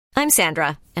I'm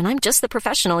Sandra, and I'm just the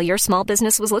professional your small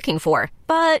business was looking for.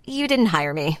 But you didn't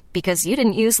hire me because you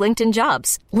didn't use LinkedIn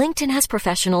Jobs. LinkedIn has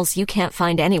professionals you can't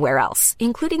find anywhere else,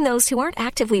 including those who aren't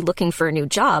actively looking for a new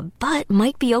job, but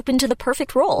might be open to the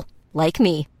perfect role, like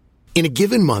me. In a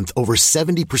given month, over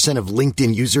 70% of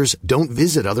LinkedIn users don't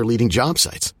visit other leading job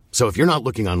sites. So if you're not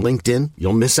looking on LinkedIn,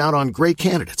 you'll miss out on great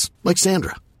candidates like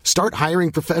Sandra. Start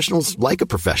hiring professionals like a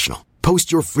professional.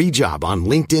 Post your free job on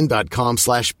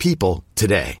linkedin.com/people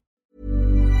today.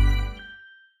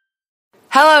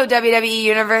 Hello, WWE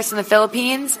Universe in the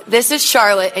Philippines. This is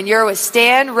Charlotte, and you're with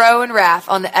Stan, Ro, and Raph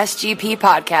on the SGP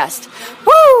podcast.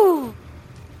 Woo!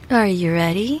 Are you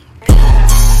ready?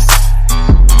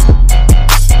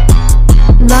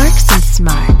 Larks and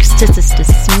Smarks. This is the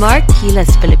Smart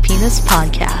Gilas Filipinas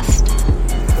podcast.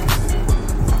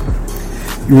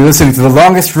 You're listening to the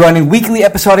longest-running weekly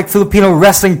episodic Filipino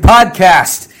wrestling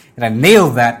podcast, and I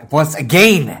nailed that once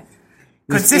again.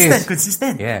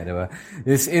 Consistent. Yeah, diba?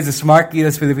 This is the Smart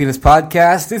Gilas Filipinas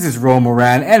podcast. This is Ro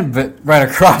Moran, and right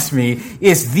across me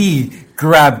is the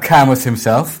Grab Camus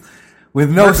himself,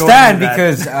 with no stand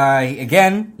because,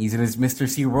 again, he's in his Mr.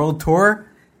 C World Tour.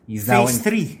 He's now in Phase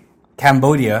 3.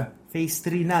 Cambodia. Phase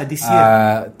 3 now, this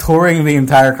year. Touring the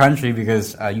entire country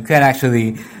because you can't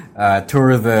actually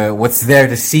tour what's there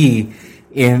to see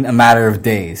in a matter of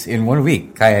days, in 1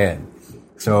 week. Kaya yan.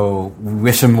 So we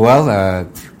wish him well.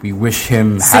 We wish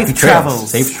him happy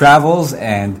travels. Safe travels,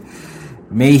 and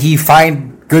may he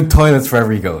find good toilets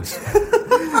wherever he goes.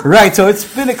 Right, so it's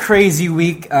been a crazy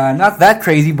week. Not that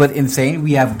crazy, but insane.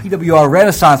 We have a PWR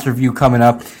Renaissance review coming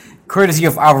up, courtesy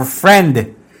of our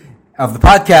friend of the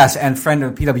podcast and friend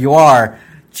of PWR,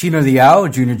 Chino Liao,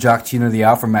 Junior Jock Chino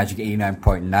Liao from Magic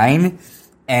 89.9.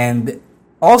 And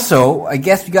also, I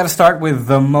guess we got to start with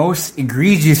the most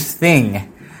egregious thing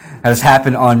that has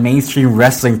happened on mainstream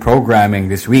wrestling programming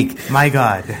this week. My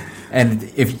God. And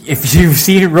if you've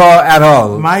seen Raw at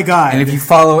all, my God. And if you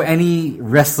follow any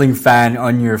wrestling fan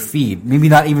on your feed, maybe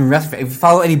not even wrestling fan, if you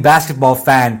follow any basketball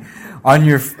fan on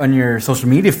your social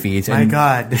media feeds, my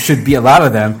God, there should be a lot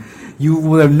of them, you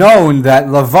will have known that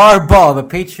LeVar Ball, the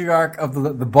patriarch of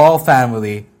the Ball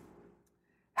family,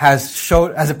 has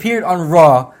appeared on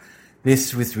Raw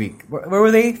this week. Where were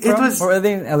they from? Were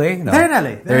they in LA? No. They're in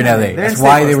LA. They're in LA. That's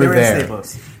why they were there.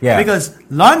 Yeah. Because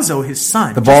Lonzo, his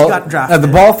son, just got drafted. The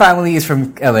Ball family is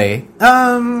from LA.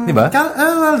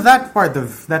 That part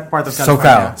of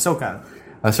California. SoCal.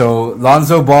 So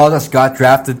Lonzo Ball just got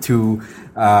drafted to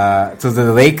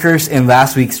the Lakers in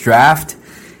last week's draft.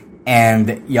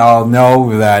 And y'all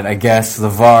know that, I guess,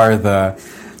 LeVar,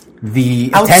 the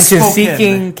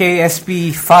attention-seeking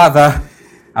KSP father,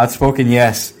 outspoken,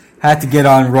 yes, had to get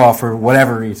on Raw for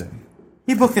whatever reason.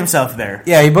 He booked himself there.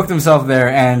 Yeah, he booked himself there,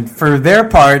 and for their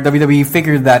part, WWE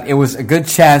figured that it was a good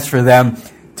chance for them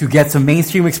to get some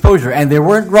mainstream exposure, and they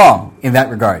weren't wrong in that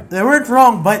regard. They weren't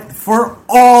wrong, but for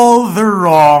all the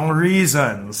wrong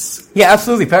reasons. Yeah,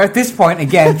 absolutely. But at this point,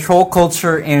 again, troll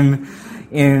culture in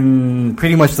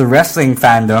pretty much the wrestling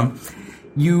fandom,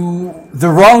 the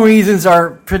wrong reasons are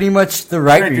pretty much the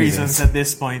right reasons at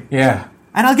this point. Yeah.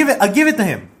 And I'll give it to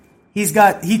him. He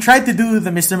tried to do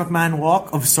the Mr. McMahon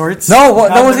walk of sorts. No,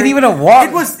 that wasn't even a walk.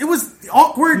 It was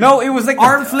awkward. No, it was like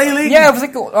arm flailing. Yeah, it was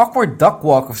like an awkward duck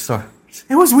walk of sorts.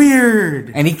 It was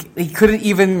weird. And he couldn't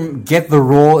even get the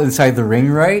roll inside the ring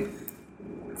right.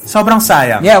 Sobrang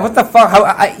sayang. Yeah, what the fuck?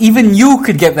 How even you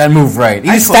could get that move right.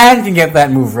 Even Stan can get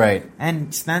that move right.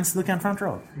 And Stan's looking front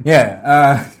row.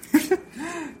 Yeah.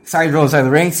 Side roll inside the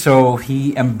ring, so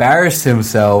he embarrassed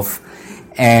himself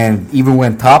and even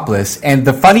went topless. And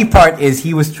the funny part is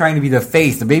he was trying to be the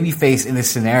baby face in this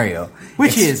scenario.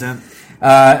 Which he isn't.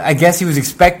 I guess he was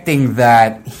expecting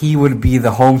that he would be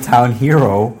the hometown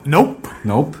hero.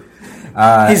 Nope.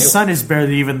 His son is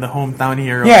barely even the hometown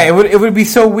hero. Yeah, it would be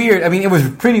so weird. I mean, it was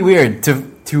pretty weird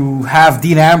to have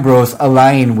Dean Ambrose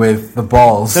align with the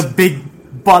Balls. The big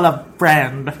Balla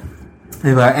brand.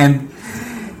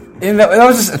 And that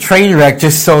was just a train wreck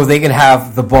just so they could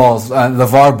have the Balls,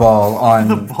 LeVar Ball on...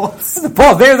 The Balls? The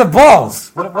Balls, they're the Balls!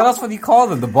 What else would you call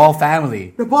them? The Ball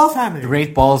family. The Ball family. The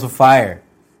Great Balls of Fire.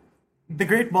 The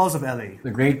Great Balls of LA. The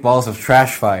Great Balls of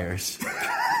Trash Fires.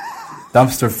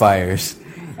 Dumpster Fires.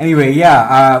 Anyway,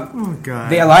 yeah,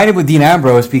 they aligned it with Dean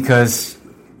Ambrose because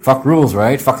fuck rules,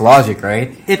 right? Fuck logic,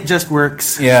 right? It just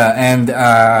works. Yeah, and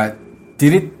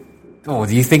did it... Oh,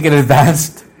 do you think it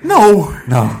advanced? No.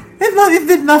 It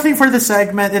did nothing for the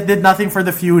segment. It did nothing for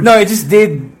the feud. No, it just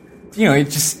did... it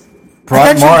just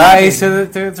brought more eyes to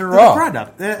Raw. The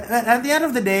product. At the end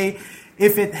of the day,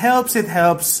 if it helps, it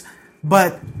helps.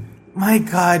 But, my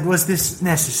God, was this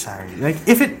necessary? Like,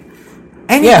 if it...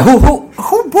 And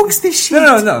who books this shit?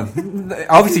 No.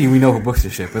 Obviously, we know who books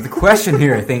this shit. But the question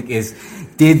here, I think, is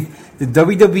did the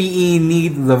WWE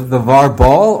need LeVar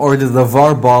Ball or did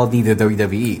LeVar Ball need the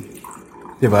WWE?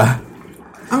 Diba?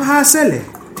 Ang hassle eh.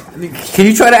 Can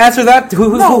you try to answer that?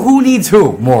 Who needs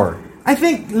who more? I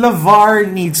think LeVar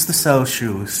needs to sell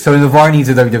shoes. So LeVar needs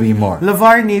the WWE more.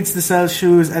 LeVar needs to sell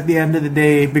shoes at the end of the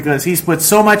day because he's put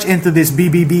so much into this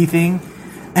BBB thing.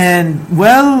 And,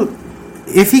 well,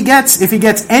 if he gets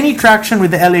any traction with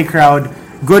the LA crowd,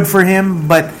 good for him.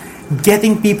 But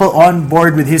getting people on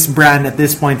board with his brand at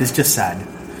this point is just sad.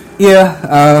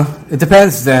 Yeah, it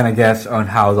depends then, I guess, on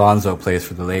how Lonzo plays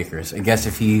for the Lakers. I guess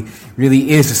if he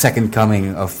really is the second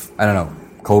coming of, I don't know,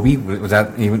 Kobe? Was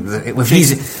that even...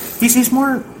 He's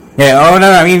more... Yeah, oh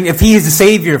no, I mean, if he is the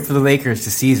savior for the Lakers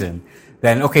this season,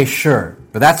 then okay, sure.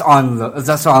 But that's on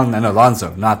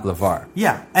Alonzo, not LeVar.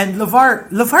 Yeah, and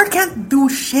LeVar can't do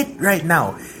shit right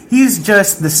now. He's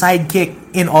just the sidekick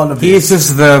in all of this. He is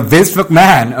just the Vince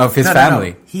McMahon of his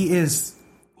family. No.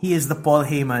 He is the Paul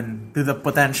Heyman to the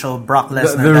potential Brock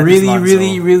Lesnar. The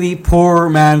really poor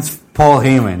man's Paul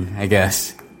Heyman, I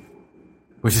guess.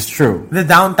 Which is true. The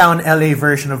downtown LA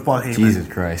version of Paul Heyman. Jesus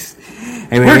Christ.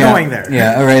 Anyway, We're going there.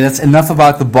 Yeah, alright, that's enough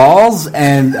about the balls,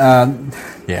 and, enough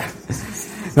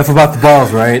about the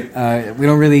balls, right? We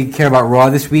don't really care about Raw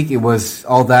this week. It was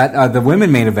all that. The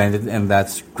women main evented, and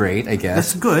that's great, I guess.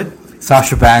 That's good.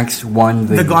 Sasha Banks won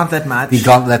the gauntlet match. The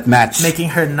gauntlet match. Making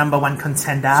her number one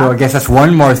contender. So I guess that's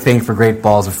one more thing for Great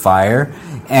Balls of Fire.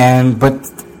 But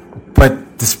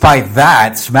despite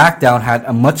that, SmackDown had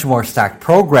a much more stacked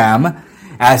program,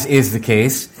 as is the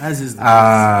case.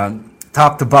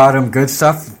 Top to bottom, good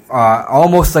stuff.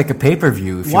 Almost like a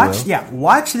pay-per-view, if you will.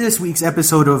 Watch this week's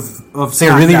episode of SmackDown. It's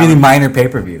a really minor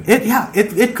pay-per-view.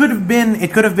 It could have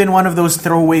been one of those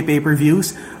throwaway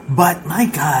pay-per-views, but my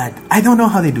God, I don't know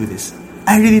how they do this.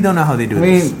 I really don't know how they do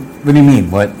this. What do you mean?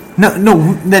 What?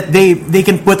 No, that they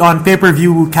can put on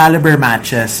pay-per-view caliber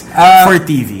matches for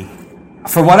TV.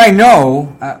 From what I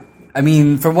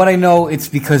know, it's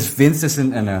because Vince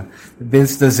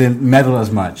doesn't meddle as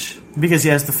much. Because he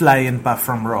has to fly in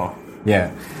from Raw.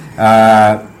 Yeah.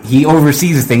 He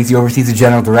oversees things. He oversees the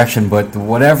general direction. But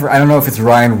whatever, I don't know if it's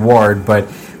Ryan Ward, but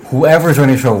whoever's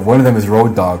running the show, one of them is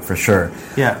Road Dogg for sure.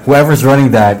 Yeah. Whoever's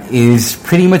running that is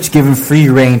pretty much given free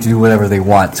reign to do whatever they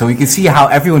want. So you can see how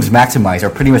everyone's maximized, or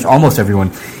pretty much almost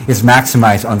everyone is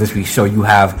maximized on this week's show. You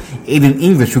have Aiden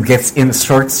English, who gets in a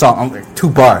short song, 2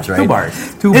 bars, right? 2 bars.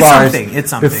 Two it's bars.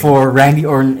 It's something. Before Randy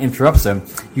Orton interrupts them.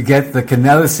 You get the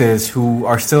Canellises, who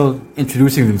are still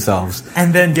introducing themselves.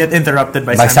 And then get interrupted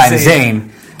by Sami Zayn.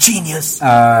 Genius.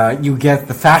 You get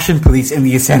the Fashion Police in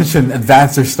the Ascension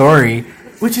advance their story.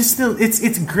 Which is still,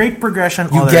 it's great progression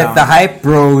all around. You get the Hype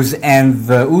Bros and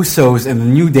the Usos and the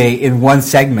New Day in one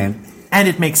segment. And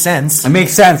it makes sense. It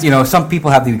makes sense. Some people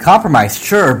have to be compromised,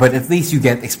 sure, but at least you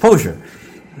get exposure.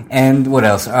 And what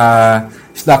else?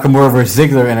 Nakamura versus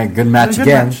Ziggler in a good match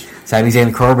again. Sami Zayn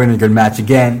and Corbin in a good match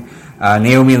again.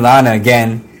 Naomi and Lana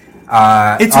again.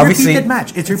 It's a repeated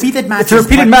match. It's a repeated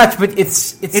match, but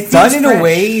it's done in a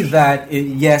way that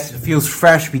it feels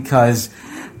fresh because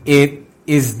it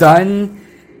is done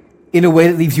in a way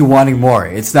that leaves you wanting more.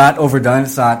 It's not overdone.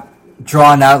 It's not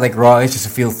drawn out like Raw. It's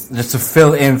just to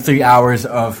fill in 3 hours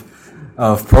of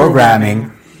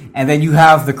programming. And then you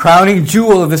have the crowning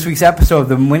jewel of this week's episode,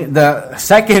 the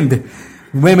second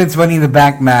women's Money in the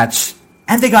Bank match.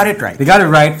 And they got it right. They got it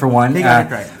right for one. They got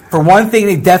it right. For one thing,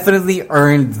 they definitely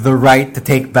earned the right to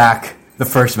take back the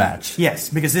first match. Yes,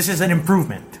 because this is an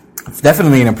improvement. It's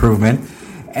definitely an improvement.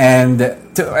 And,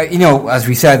 as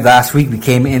we said last week, we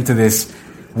came into this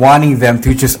wanting them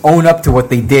to just own up to what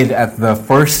they did at the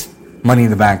first Money in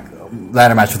the Bank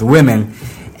ladder match with the women.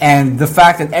 And the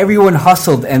fact that everyone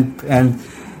hustled and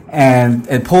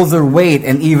pulled their weight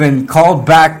and even called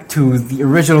back to the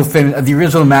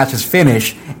original match's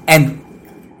finish and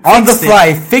on the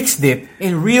fly fixed it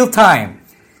in real time.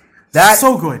 That's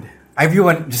so good.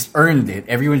 Everyone just earned it.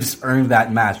 Everyone just earned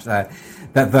that match. That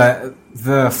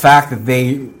the fact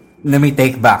that let me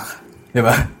take back.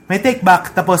 Diba? May take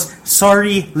back, tapos,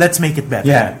 sorry, let's make it better.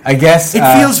 Yeah, I guess... It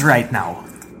feels right now.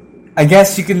 I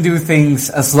guess you can do things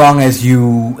as long as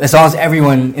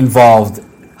everyone involved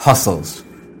hustles.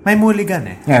 May mulligan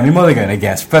eh. Yeah, may mulligan, I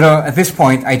guess. But at this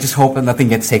point, I just hope that nothing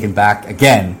gets taken back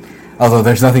again. Although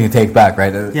there's nothing to take back,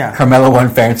 right? Yeah. Carmelo won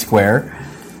fair and square.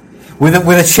 With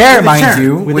a chair, mind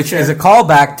you, which is a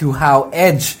callback to how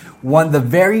Edge won the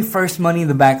very first Money in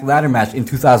the Bank ladder match in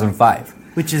 2005.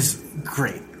 Which is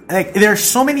great. Like, there are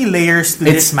so many layers to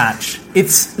this match.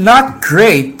 It's not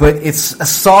great, but it's a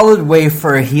solid way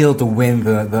for a heel to win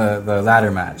the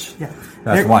ladder match. Yeah.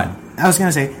 That's one. I was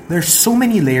gonna say there's so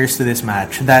many layers to this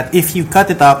match that if you cut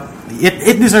it up,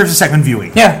 it deserves a second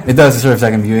viewing. Yeah, it does deserve a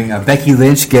second viewing. Becky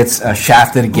Lynch gets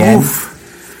shafted again. Oof.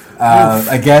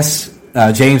 I guess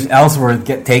James Ellsworth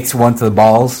takes one to the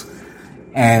balls,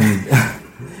 and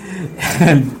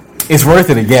and it's worth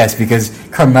it, I guess, because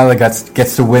Carmella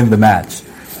gets to win the match.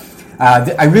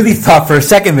 I really thought for a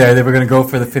second there they were going to go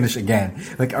for the finish again.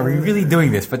 Like, are we really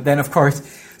doing this? But then, of course,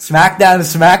 SmackDown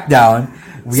is SmackDown.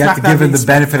 We have to give them the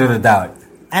benefit of the doubt.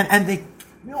 And they,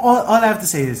 all I have to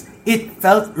say is, it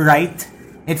felt right.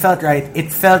 It felt right.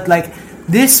 It felt like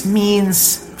this means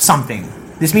something.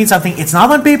 This means something. It's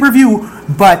not on pay-per-view,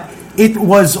 but it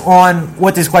was on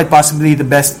what is quite possibly the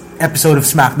best episode of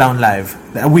SmackDown Live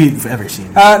that we've ever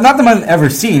seen. Not the one I've ever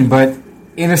seen, but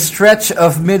in a stretch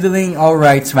of middling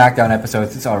alright SmackDown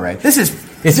episodes, it's alright.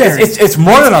 It's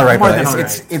more than alright, but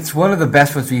it's one of the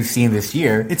best ones we've seen this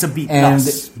year. It's a B+. And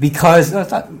because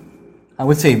it's not, I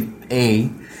would say A,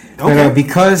 but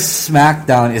because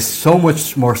SmackDown is so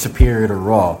much more superior to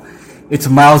Raw, it's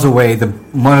miles away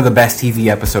one of the best TV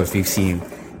episodes we've seen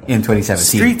in 2017.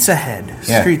 Streets ahead.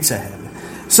 Yeah. Streets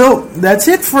ahead. So that's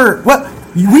it for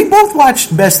we both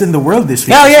watched Best in the World this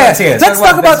week. Oh, yes. Let's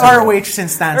talk about ROH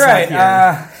since Stan's not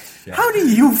here. How do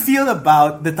you feel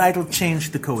about the title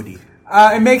change to Cody?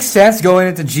 It makes sense going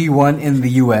into G1 in the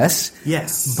US.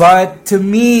 Yes. But to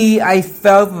me, I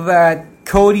felt that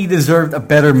Cody deserved a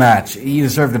better match. He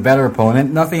deserved a better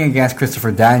opponent. Nothing against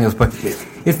Christopher Daniels, but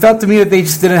it felt to me that they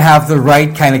just didn't have the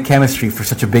right kind of chemistry for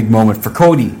such a big moment for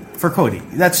Cody. For Cody,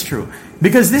 that's true.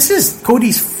 Because this is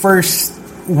Cody's first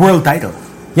world title.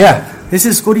 Yeah. This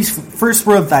is Cody's first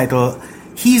world title.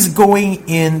 He's going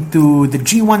into the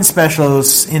G1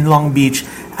 specials in Long Beach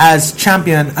as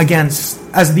champion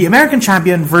as the American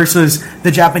champion versus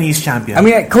the Japanese champion. I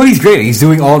mean, Cody's great. He's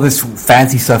doing all this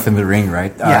fancy stuff in the ring,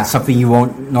 right? Yeah. Something you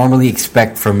won't normally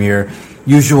expect from your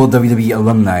usual WWE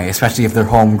alumni, especially if they're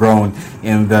homegrown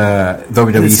in the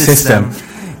WWE system.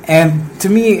 And to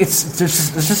me, it's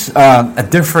just a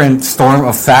different storm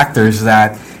of factors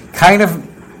that kind of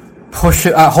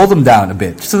hold them down a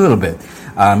bit, just a little bit.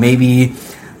 Maybe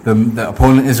the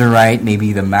opponent isn't right,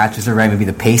 maybe the match isn't right, maybe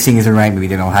the pacing isn't right, maybe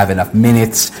they don't have enough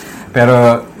minutes.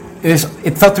 But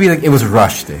it felt to me like it was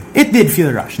rushed. It did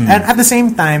feel rushed. And at the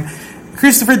same time,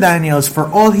 Christopher Daniels, for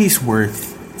all he's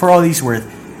worth,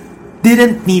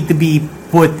 didn't need to be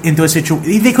put into a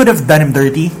situation. They could have done him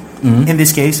dirty in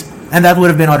this case, and that would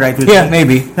have been alright with me. Yeah,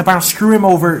 maybe. Na parang screw him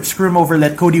over,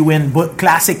 let Cody win,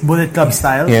 classic Bullet Club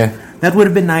style. Yeah. That would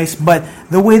have been nice, but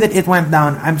the way that it went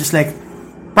down, I'm just like,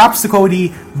 props to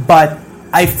Cody, but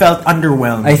I felt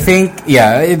underwhelmed. I think,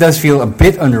 it does feel a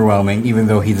bit underwhelming, even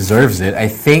though he deserves it. I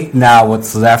think now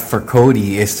what's left for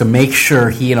Cody is to make sure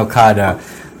he and Okada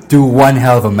do one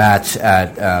hell of a match at,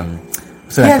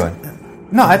 what's the next one?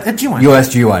 No, at G1. US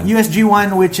G1. US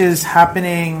G1, which is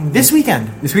happening this weekend.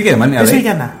 This weekend, man.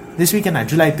 This weekend na,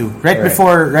 July 2. Right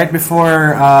before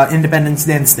Independence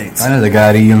Day in States. Ano,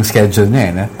 nagari yung schedule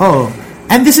niya, Oh.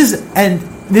 And this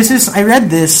is I read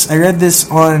this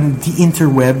on the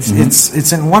interwebs.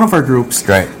 It's in one of our groups.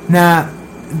 Right. Now,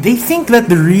 they think that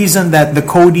the reason that the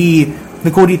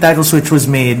Cody title switch was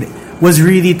made was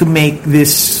really to make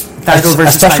this title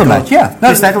versus special title match. Yeah.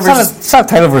 It's not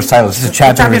title versus title. It's just a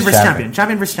champion versus champion.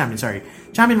 Champion versus champion, sorry.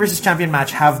 Champion versus champion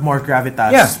match have more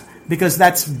gravitas. Yeah. Because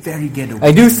that's very getaway.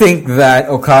 I do think that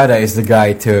Okada is the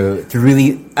guy to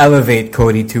really elevate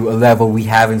Cody to a level we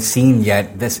haven't seen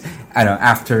yet.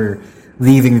 After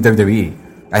leaving WWE,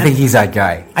 I think he's that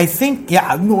guy. I think,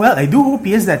 I do hope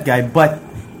he is that guy. But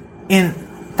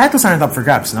titles aren't up for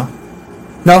grabs, no?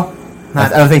 No, I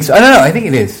don't think so. I don't know. I think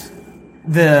it is.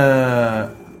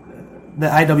 The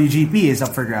IWGP is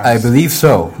up for grabs. I believe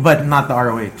so, but not the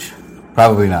ROH.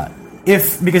 Probably not.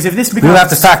 Because if this becomes... We'll have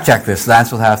to fact check this.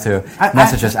 Lance will have to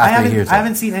message us after he hears it. I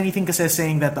haven't seen anything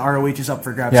saying that the ROH is up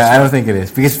for grabs. Yeah, I don't think it is.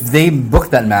 Because they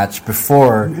booked that match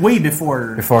way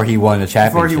before he won the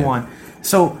championship. Before he won.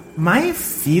 So, my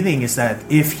feeling is that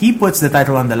if he puts the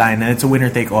title on the line and it's a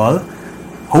winner-take-all,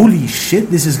 holy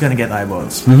shit, this is going to get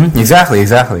eyeballs. Mm-hmm. Exactly.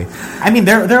 I mean,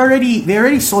 they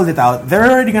already sold it out. There are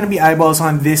already going to be eyeballs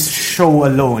on this show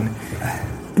alone.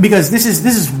 Because this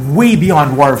is way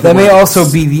beyond War of the That may Worlds.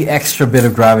 also be the extra bit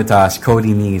of gravitas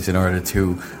Cody needs in order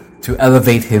to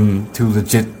elevate him to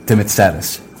legitimate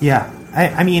status. Yeah.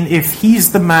 I mean, if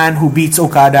he's the man who beats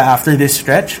Okada after this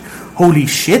stretch, holy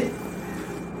shit.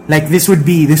 Like, this would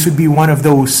be one of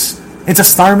those... It's a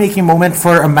star-making moment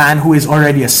for a man who is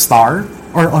already a star,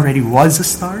 or already was a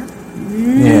star.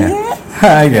 Yeah.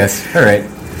 I guess. All right.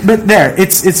 But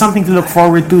it's something to look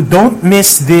forward to. Don't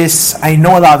miss this. I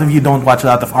know a lot of you don't watch a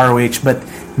lot of ROH, but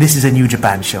this is a New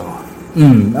Japan show.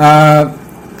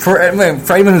 For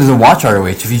anyone who doesn't watch ROH,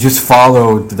 if you just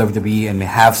follow the WWE and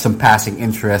have some passing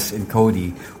interest in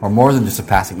Cody, or more than just a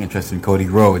passing interest in Cody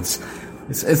Rhodes,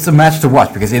 it's a match to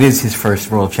watch because it is his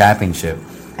first World Championship.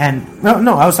 And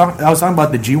no, I was talking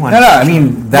about the G1. No, I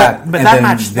mean that. But that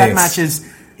match is.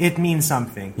 It means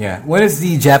something. Yeah. When does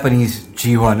the Japanese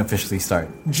G1 officially start?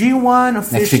 G1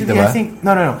 officially, week, I think.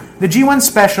 No. The G1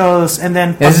 specials and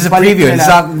then. This is a preview.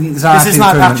 This is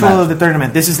not actual the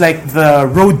tournament. This is like the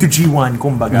road to G1,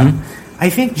 kumbaga. I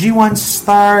think G1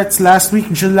 starts last week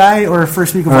in July or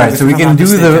first week of August. All right,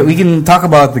 so we can talk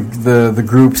about the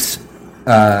groups.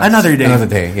 Another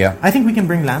day, yeah. I think we can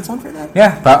bring Lance on for that.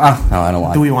 Yeah, but no, I don't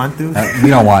want. Do we want to? We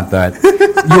don't want that.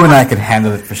 You and I can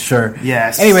handle it for sure.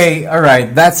 Yes. Anyway, all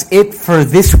right, that's it for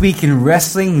this week in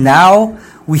wrestling. Now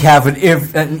we have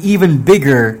an even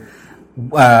bigger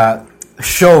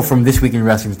show from this week in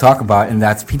wrestling to talk about, and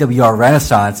that's PWR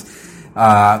Renaissance,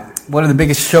 one of the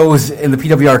biggest shows in the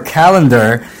PWR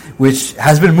calendar, which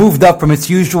has been moved up from its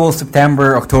usual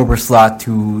September-October slot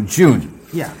to June.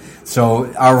 Yeah.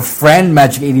 So our friend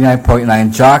Magic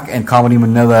 89.9 Jock and Comedy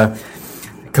Manila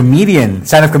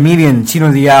stand-up comedian Chino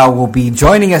Liao will be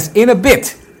joining us in a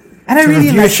bit. And I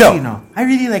really like Chino. I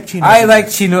really like Chino. I like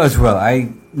Chino as well.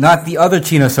 Not the other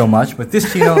Chino so much, but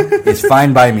this Chino is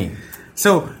fine by me.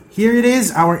 So here it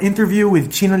is, our interview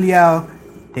with Chino Liao.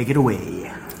 Take it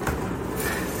away.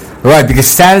 Right, because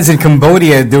Stan is in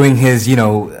Cambodia doing his,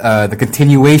 the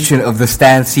continuation of the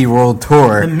Stan SeaWorld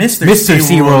Tour. The Mr.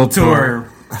 SeaWorld Tour.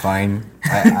 Fine.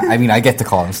 I mean, I get to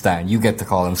call him Stan. You get to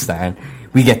call him Stan.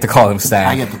 We get to call him Stan.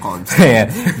 I get to call him Stan.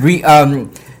 Yeah.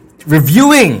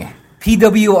 Reviewing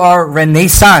PWR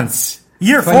Renaissance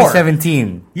Year 4.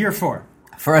 2017. Year 4.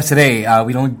 For us today,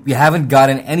 we haven't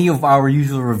gotten any of our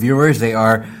usual reviewers. They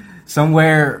are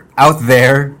somewhere out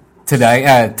there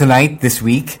tonight, this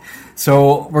week.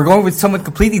 So we're going with someone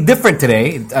completely different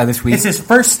today, this week. It's his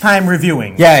first time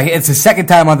reviewing. Yeah, it's his second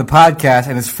time on the podcast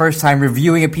and his first time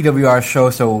reviewing a PWR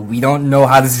show, so we don't know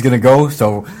how this is going to go,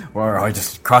 so we're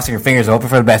just crossing our fingers, hoping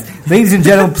for the best. Ladies and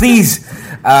gentlemen, please,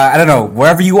 I don't know,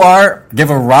 wherever you are,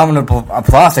 give a round of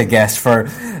applause, I guess, for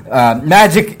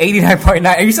Magic 89.9.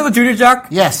 Are you still a junior, Jock?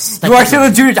 Yes. You are still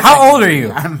a junior. How old are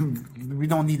you? We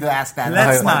don't need to ask that.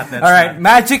 Let's not. All right,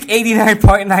 Magic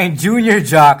 89.9 Junior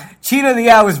Jock. Chino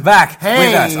Liao is back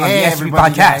with us on the SB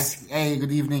Podcast. Guys. Hey,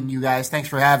 good evening, you guys. Thanks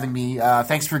for having me.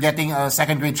 Thanks for getting a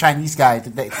second-rate Chinese guy to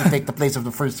take the place of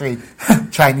the first-rate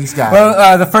Chinese guy.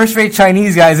 Well, the first-rate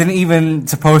Chinese guy isn't even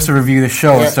supposed to review the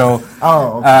show, so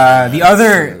the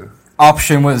other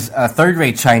option was a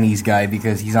third-rate Chinese guy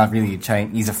because he's not really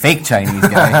he's a fake Chinese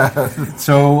guy.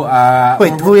 So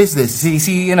wait, who is this?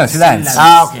 Lance.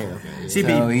 Okay. So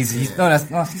he's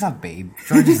not Babe.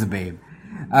 George is the Babe.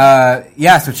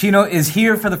 So Chino is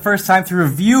here for the first time to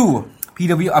review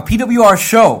a PWR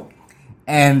show,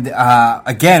 and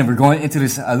again we're going into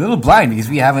this a little blind because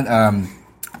we haven't.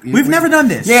 We've never done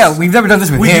this. Yeah, we've never done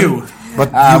this with him. But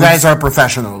you guys are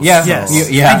professionals. Yeah, yes.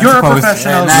 And you're a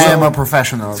professional. And I am a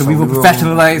professional. So we will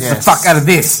professionalize the fuck out of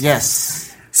this. Yes.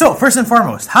 So, first and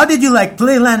foremost, how did you like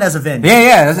Playland as a venue?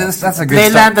 Yeah, that's a good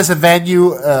Playland as a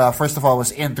venue, first of all,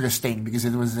 was interesting because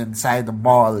it was inside the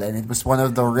mall and it was one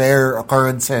of the rare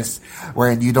occurrences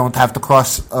wherein you don't have to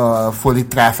cross a fully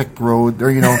trafficked road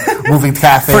or, moving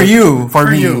traffic. For you.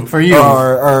 For you.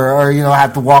 Or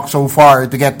have to walk so far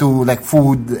to get to, like,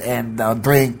 food and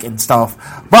drink and stuff.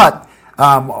 But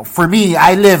for me,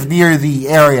 I live near the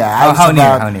area. How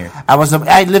near?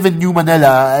 I live in New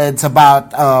Manila. It's about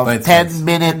 10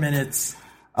 minutes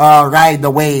ride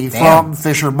away from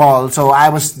Fisher Mall. So I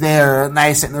was there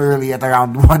nice and early at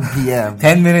around 1 p.m.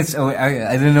 10 minutes away.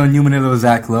 I didn't know New Manila was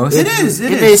that close. It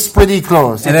is pretty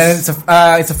close. And then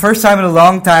it's the first time in a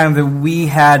long time that we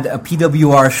had a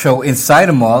PWR show inside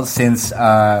a mall since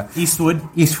Eastwood.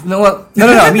 No.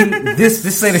 I mean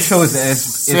this latest show is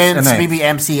since maybe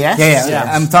MCS. Yeah.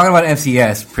 I'm talking about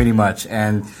MCS pretty much,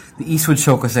 and the Eastwood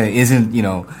show isn't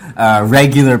a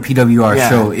regular PWR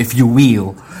show, if you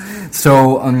will.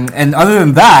 So, and other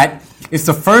than that, it's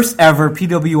the first ever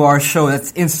PWR show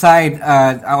that's inside,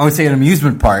 I would say, an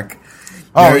amusement park.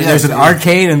 There's an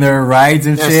arcade and there are rides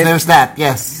and shit. There's that,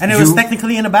 yes. And it was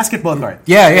technically in a basketball court.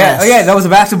 Yeah. Yes. Oh, yeah, that was a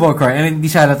basketball court. And hindi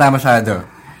siya halata masyado.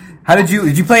 How did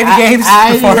you play any games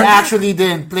before? I actually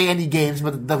didn't play any games,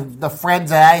 but the friends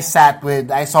that I sat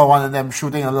with, I saw one of them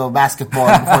shooting a little basketball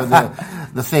before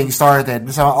the thing started.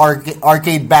 It's an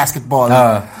arcade basketball.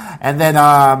 And then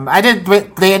I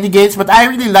didn't play any games, but I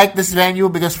really like this venue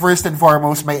because first and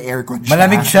foremost, my aircon.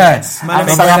 Malamig siya. Ang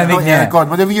sarap ng aircon.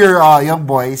 One of your young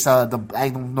boys, I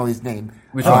don't know his name.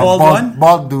 Which one? Bald one?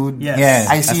 Bald dude. Yes.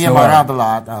 I see him around a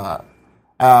lot.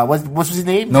 what was his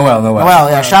name? Noel.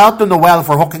 Yeah, shout out to Noel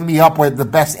for hooking me up with the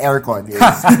best aircon.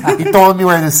 He told me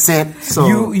where to sit.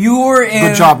 So you were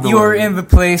in good job, you were in the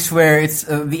place where it's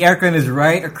the aircon is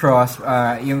right across.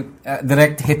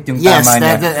 Direct hit yung yes, tama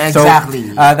niya. exactly.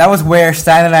 So, that was where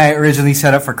Stan and I originally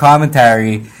set up for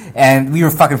commentary, and we were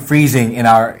fucking freezing in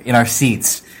our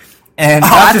seats. And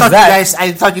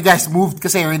I thought you guys moved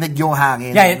kasi rinig yung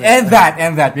hangin. Yeah, and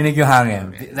that rinig yung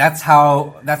hangin. That's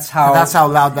how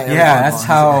loud the aircon was. Yeah, that's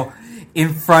how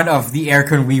in front of the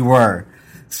aircon we were.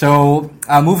 So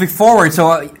moving forward,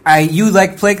 you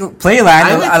like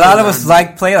Playland. A lot of us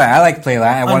like Playland. I like Playland.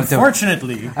 I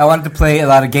wanted to play a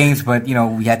lot of games, but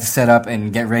we had to set up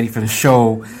and get ready for the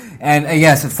show. And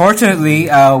yes,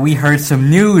 unfortunately, we heard some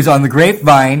news on the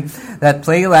grapevine that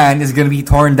Playland is going to be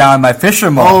torn down by Fisher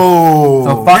Mall. Oh,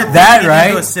 so fuck that, right?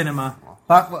 Into a cinema.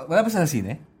 Wala ba sa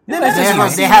sine?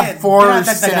 They have 4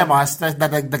 cinemas na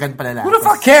dadagdagan pa nila. Who the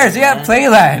fuck cares? They have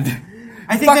Playland.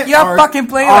 I think you have fucking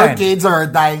Playland. Arcades are a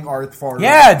dying art form.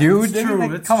 Yeah, dude. It's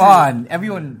true. Come on.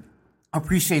 Everyone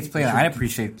appreciates Playland. I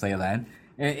appreciate Playland.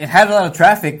 It had a lot of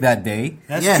traffic that day.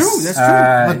 That's true.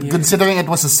 But considering it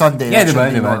was a Sunday,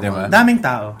 diba. Daming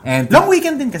tao. And long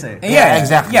weekend din kasi. Yeah,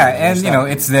 exactly. Yeah, and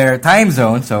it's their time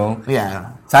zone, so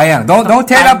yeah. Sayang. Don't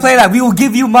tear down Playland. We will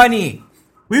give you money.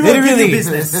 We will give you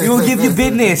business. We will give you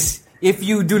business if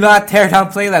you do not tear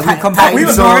down Playland. We'll come back.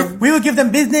 We will give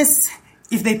them business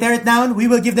if they tear it down. We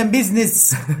will give them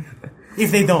business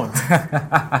if they don't.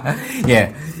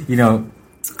 Yeah,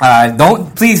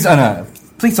 please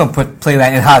don't put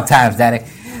Playland in hard times, Daddy.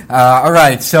 All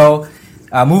right, so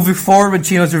moving forward with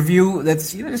Chino's review,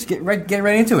 let's just get right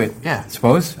into it. Yeah, I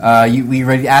suppose we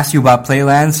already asked you about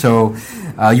Playland, so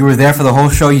you were there for the whole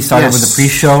show. You started with the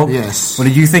pre-show. Yes. What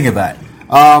did you think of that?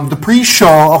 The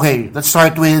pre-show. Okay, let's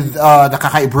start with the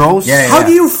Kakai Bros. Yeah. How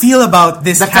do you feel about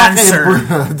this cancer?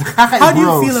 How do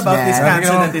you feel about this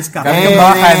cancer that is coming?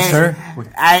 Cancer.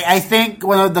 I think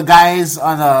one of the guys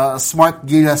on a Smart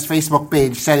Gila's Facebook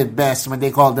page said it best when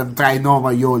they called them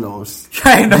Trinoma YOLOs.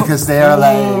 Trinoma. Because they are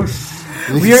like...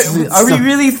 Are we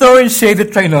really throwing shade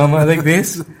at Trinoma like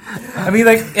this? I mean,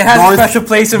 like, it has a special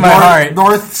place in my heart.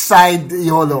 North Side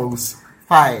YOLOs.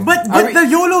 Fine. But the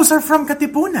YOLOs are from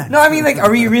Katipunan. No, I mean, like, are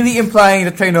we really implying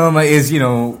that Trinoma is,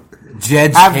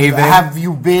 Jed's haven? Have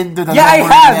you been to the I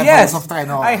have, yes. of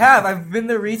Trinoma? I have. I've been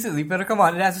there recently, but come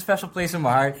on, it has a special place in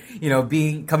my heart.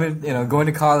 Going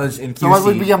to college in QC. So what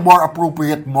would be a more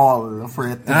appropriate mall for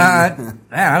it to be?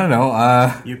 I don't know.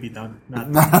 UP Town.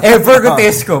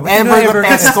 Evergotesco.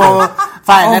 Evergotesco.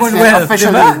 Fine, that's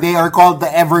officially, they are called the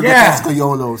Evergotesco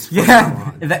YOLOs.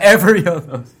 Yeah, the Ever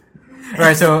YOLOs.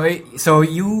 Right, so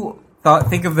you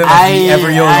think of them as the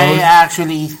Ever YOLOs? I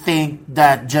actually think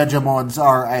that Jejemons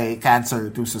are a cancer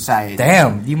to society.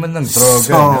 Damn, di man lang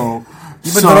droga.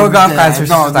 Di ba droga ang cancer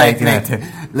sa society natin?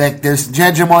 Like there's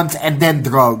Jejemons and then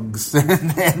drugs.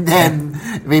 and then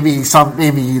maybe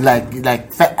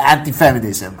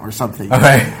anti-feminism or something.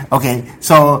 Okay.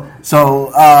 So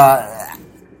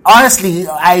honestly,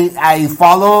 I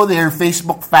follow their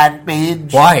Facebook fan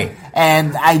page. Why?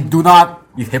 And I do not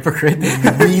you hypocrite.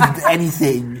 read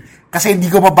anything. Kasi hindi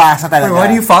ko mabasa talaga. Why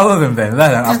do you follow them then?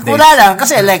 Wala lang.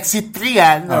 Kasi like si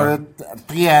Trian,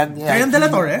 Trian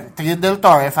Del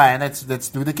Torre, fine. Let's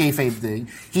do the kayfabe thing.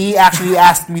 He actually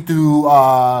asked me to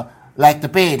like the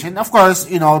page. And of course,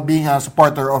 being a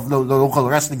supporter of the local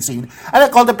wrestling scene, I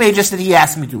like all the pages that he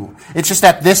asked me to. It's just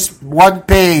that this one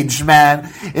page, man,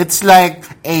 it's like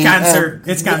a... Cancer.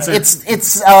 It's cancer.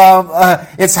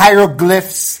 It's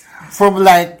hieroglyphs from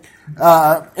like...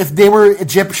 if they were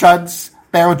Egyptians,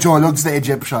 pero Jologs the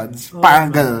Egyptians.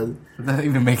 Parang ganun. It doesn't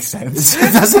even make sense.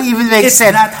 It doesn't even make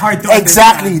sense. It's that hard to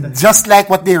exactly, understand. Just like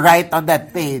what they write on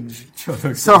that page.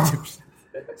 So,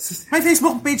 my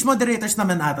Facebook page moderators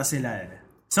naman ata sila eh.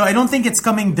 So I don't think it's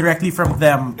coming directly from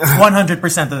them 100%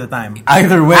 of the time.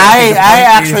 Either way, I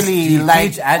actually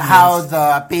like how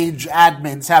the page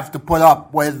admins have to put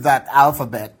up with that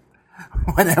alphabet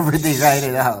whenever they write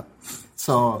it out.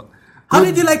 So... How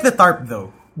did you like the tarp,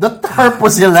 though? The tarp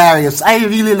was hilarious. I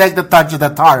really like the touch of the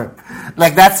tarp.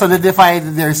 Like, that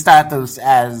solidified their status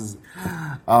as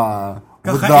the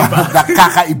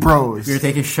Kakai Bros. You're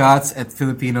taking shots at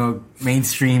Filipino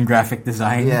mainstream graphic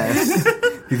design. Yes.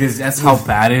 Because that's how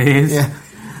bad it is. Yeah.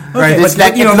 Right, it's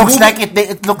like, it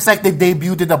looks like they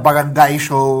debuted in a barangay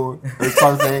show or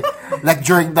something. Like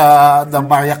during the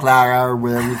Maria Clara or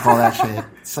whatever you call that shit.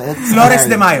 So Flores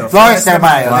de Mayo. There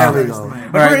we go.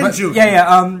 But we're in June.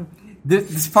 Yeah.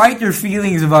 Despite your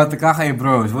feelings about the Kakai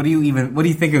Bros, what do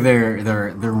you think of their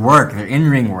work, their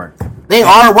in-ring work? They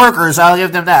are workers. I'll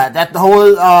give them that. That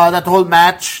whole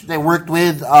match they worked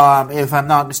with, if I'm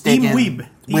not mistaken,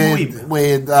 with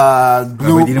Bolt,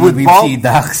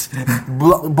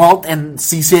 Bolt and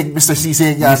Sisig, Mr.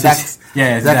 Sisig, Dax.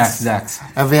 Dax.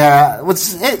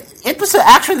 It was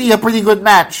actually a pretty good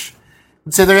match,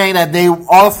 considering that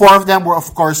all four of them were,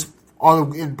 of course,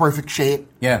 all in perfect shape.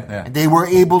 Yeah. They were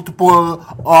able to pull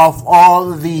off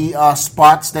all the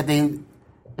spots that they.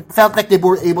 It felt like they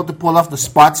were able to pull off the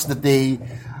spots that they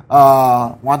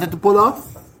wanted to pull off.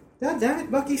 God damn it,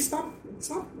 Bucky! Stop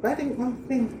batting on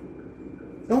thing.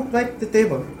 Don't bite the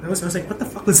table. I was like, what the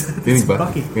fuck was that? It's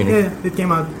Bucky. Really? Yeah, it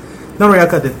came out. Don't worry, I'll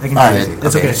cut it. I can Alright,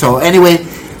 It's okay. So anyway,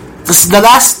 the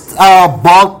last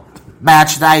Bolt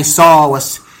match that I saw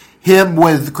was him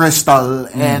with Crystal,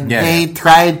 and they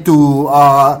tried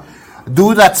to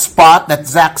do that spot that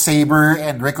Zack Sabre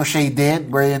and Ricochet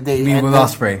did, where they Will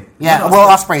Ospreay. Yeah, Will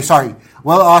Ospreay. Sorry,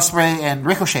 Will Ospreay and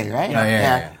Ricochet, right?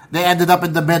 Yeah. They ended up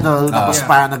in the middle. Tapos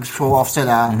parang nag-show off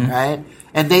sila, right?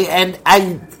 And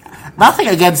I nothing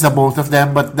against the both of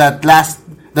them, but that last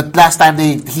time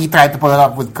he tried to pull it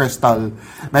up with Crystal,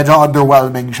 medyo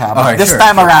underwhelming siya. But this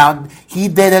time around, he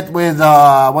did it with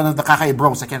one of the Kakay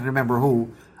Bros. I can't remember who.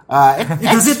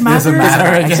 Does it matter? Doesn't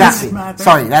matter. Exactly.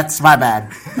 Sorry, that's my bad.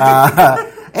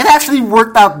 It actually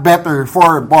worked out better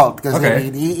for Bolt because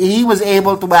he was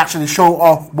able to actually show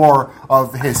off more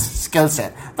of his skill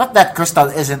set. Not that Crystal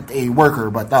isn't a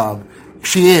worker, but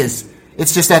she is.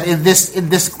 It's just that in this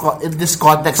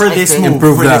context, for this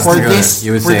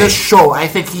show, I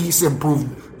think he's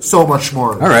improved so much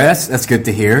more. All right, that's good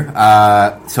to hear.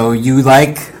 So you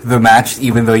like the match,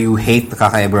 even though you hate the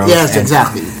Kakay Bros. Yes,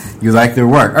 exactly. You like their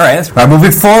work. All right, that's right.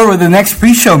 Moving forward with the next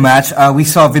pre-show match, we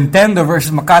saw Nintendo versus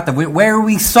Makata, where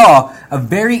we saw a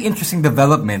very interesting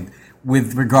development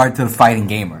with regard to the fighting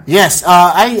gamer. Yes,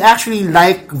 I actually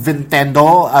like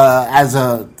Nintendo as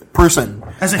a person.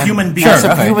 As a human being. As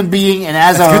a human being and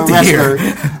as a wrestler.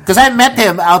 Because I met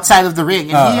him outside of the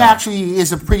ring, and he actually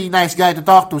is a pretty nice guy to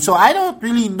talk to. So I don't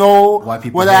really know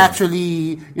what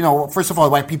actually, first of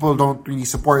all, why people don't really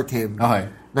support him. Okay.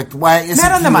 Like, why is he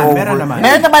over? Meron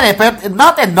naman, but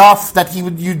not enough that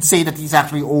you'd say that he's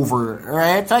actually over,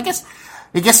 right? So I guess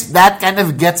that kind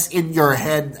of gets in your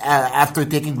head after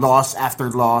taking loss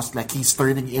after loss. Like, he's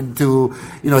turning into,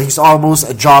 he's almost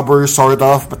a jobber, sort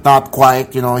of, but not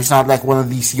quite. He's not like one of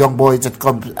these young boys that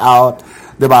comes out,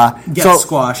 diba? Gets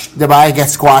squashed. Diba? He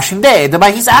gets squashed. Hindi, diba?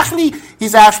 He's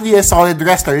actually a solid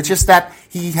wrestler. It's just that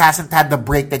he hasn't had the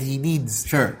break that he needs.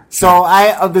 Sure. So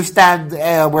I understand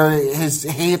where his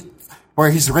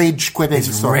rage quit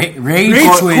is. Rage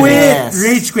quit. Yes.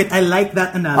 Rage quit. I like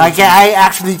that analogy. I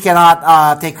actually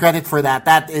cannot take credit for that.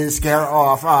 That is care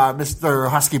of Mr.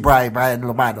 Husky Brian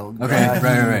Lomano. Okay,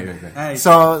 right.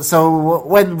 So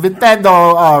when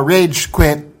Nintendo rage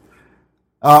quit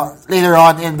later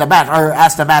on in the match, or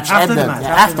as the match ended,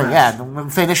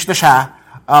 finished na siya.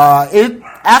 It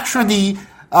actually,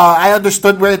 I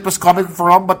understood where it was coming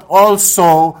from, but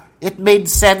also it made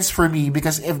sense for me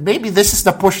because if maybe this is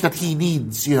the push that he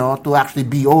needs, to actually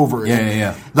be over.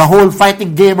 Yeah. The whole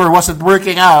fighting gamer wasn't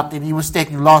working out, and he was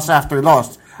taking loss after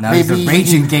loss. Now he's a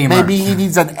raging gamer. Maybe he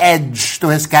needs an edge to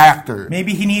his character.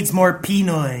 Maybe he needs more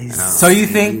Pinoys. So you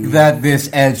think that this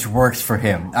edge works for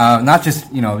him? Not just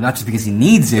because he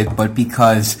needs it, but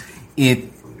because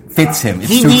it fits him.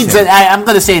 He needs it. I'm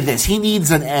going to say this. He needs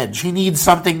an edge. He needs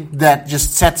something that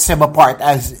just sets him apart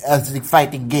as the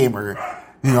fighting gamer.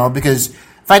 Because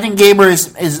fighting gamer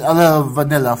is a little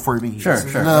vanilla for me. Sure,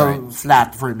 it's a little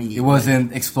flat for me. It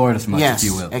wasn't explored as much, yes, if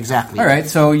you will. Exactly. All right,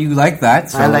 so you like that.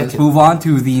 So I like let's move on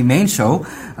to the main show.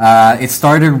 It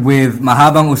started with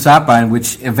Mahabang Usapan,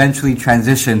 which eventually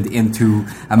transitioned into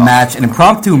a match, an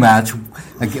impromptu match,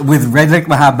 with Redrick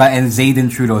Mahaba and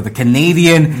Zayden Trudeau, the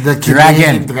Canadian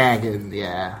Dragon,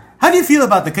 yeah. How do you feel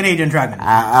about the Canadian Dragon?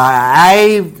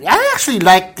 I actually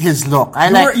like his look.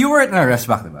 You were at an arrest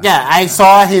back then. Yeah, I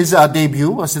saw his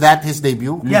debut. Was that his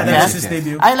debut? Yeah, that was his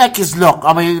debut. I like his look.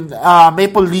 I mean,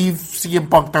 Maple Leaf, CM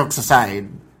Punk Turks aside.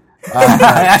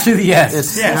 Actually,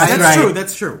 yes.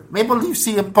 That's true. Maple Leaf,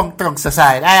 CM Punk Turks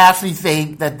aside, I actually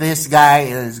think that this guy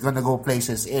is going to go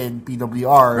places in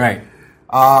PWR. Right.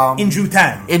 In due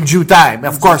time.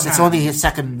 Of course, it's only his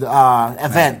second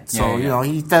event. So,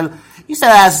 he still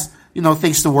has,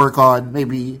 things to work on,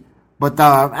 maybe. But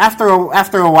after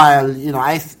a while,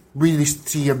 I really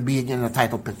see him being in a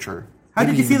title picture. How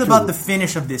did you feel about the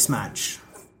finish of this match?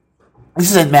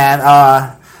 Listen, man,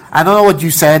 I don't know what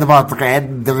you said about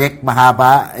Rick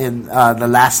Mahaba in the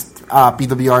last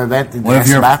PWR event. One of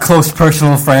your close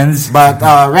personal friends. But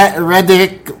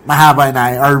Rick Mahaba and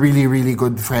I are really, really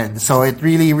good friends. So it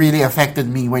really, really affected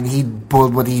me when he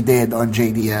pulled what he did on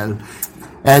JDL.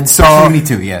 And so me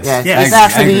too. Yes. Yeah. It's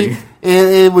actually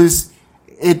it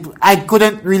I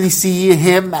couldn't really see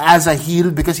him as a heel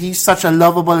because he's such a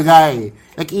lovable guy.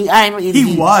 Like he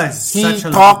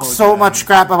talked so much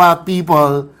crap about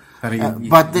people,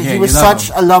 but he was such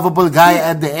a lovable guy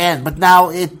at the end. But now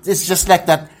it's just like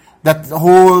that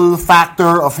whole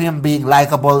factor of him being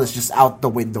likable is just out the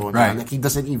window. Right. Like he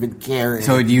doesn't even care.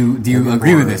 So do you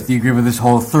agree with this? Do you agree with this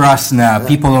whole thrust now?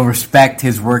 People don't respect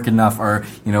his work enough, or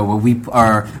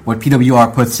what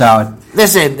PWR puts out.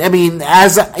 Listen, I mean,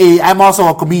 I'm also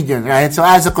a comedian, right? So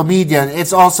as a comedian,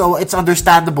 it's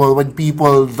understandable when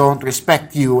people don't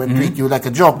respect you and treat you like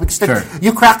a joke because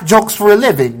you crack jokes for a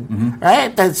living,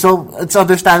 right? And so it's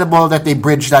understandable that they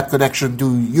bridge that connection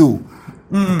to you.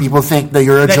 People think that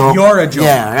you're a joke. You're a joke.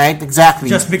 Yeah, right? Exactly.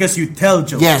 Just because you tell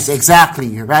jokes. Yes,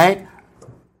 exactly, right?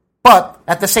 But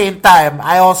at the same time,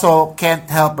 I also can't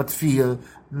help but feel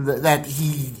that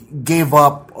he gave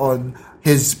up on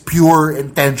his pure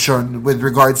intention with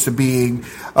regards to being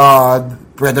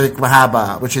Frederick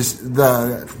Mahaba, which is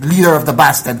the leader of the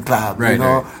Bastard Club. Right,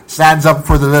 stands up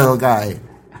for the little guy.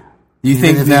 Do you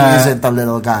think if he isn't a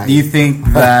little guy? Do you think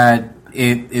that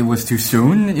it was too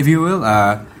soon, if you will?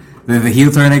 The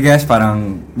heel turn, I guess,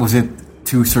 was it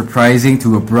too surprising,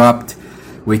 too abrupt,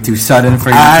 way too sudden for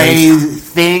you? I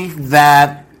think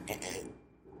that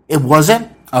it wasn't.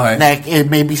 Okay. Like,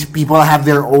 maybe people have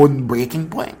their own breaking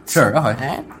points. Sure, okay.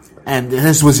 Right? And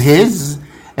this was his,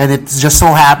 and it just so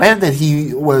happened that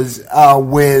he was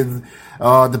with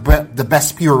the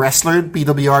best pure wrestler in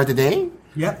PWR today.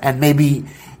 Yep. And maybe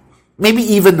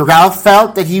even Ralph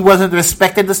felt that he wasn't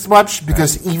respected as much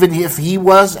because even if he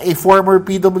was a former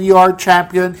PWR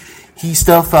champion, he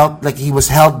still felt like he was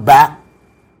held back.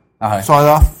 Sort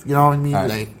of, you know what I mean?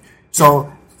 Like,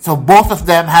 so both of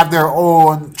them have their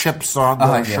own chips on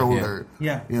their shoulder.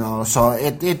 Yeah. You know, so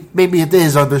it maybe it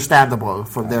is understandable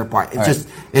from their part.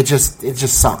 It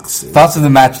just sucks. Thoughts of the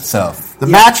match itself. The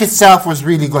match itself was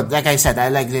really good. Like I said, I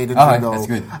like Zayden Trudeau. That's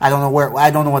good. I don't know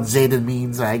what Zayden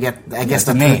means. I guess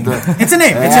the name. It's a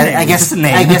name. I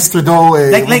guess Trudeau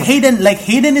is like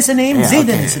Hayden is a name. Yeah,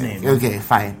 Zayden is a name. Okay,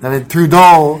 fine. I mean,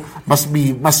 Trudeau must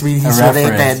be he's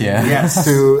related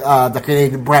to the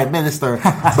Canadian Prime Minister.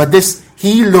 But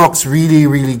he looks really,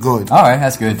 really good. All right,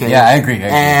 that's good. Okay. Yeah, I agree.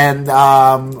 And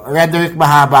Frederick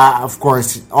Mahaba, of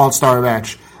course, all-star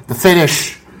match. The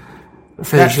finish.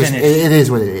 It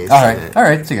is what it is. All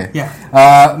right, it's okay.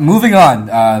 Yeah. Moving on,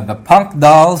 the Punk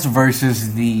Dolls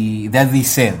versus the Deadly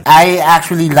Sins. I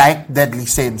actually like Deadly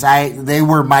Sins. They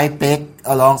were my pick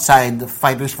alongside the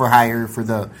Fighters for Hire for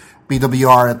the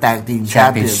PWR Tag Team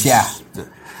Champions. Yeah.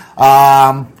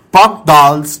 Punk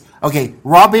Dolls. Okay,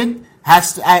 Robin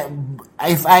has to.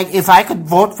 If I could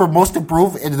vote for most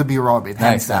improved, it would be Robin,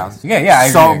 hands down. Yeah, I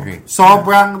agree.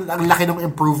 Sobrang laki ng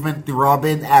improvement to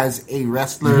Robin as a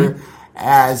wrestler,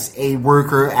 as a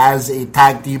worker, as a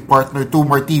tag team partner to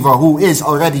Martiva, who is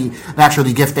already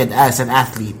naturally gifted as an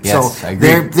athlete. Yes, so I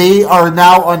agree. they are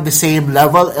now on the same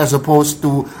level as opposed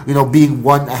to being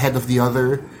one ahead of the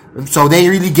other. So they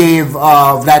really gave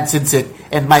Vlad Sinsik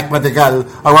and Mike Madrigal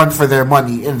a run for their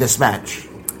money in this match.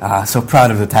 So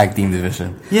proud of the tag team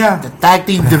division. Yeah. The tag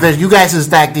team division. You guys'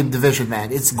 tag team division,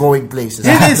 man. It's going places.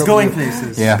 It is going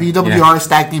places. Yeah. PWR's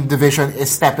tag team division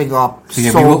is stepping up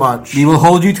much. We will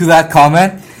hold you to that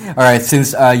comment. All right,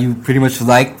 since you pretty much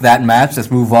liked that match,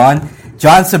 let's move on.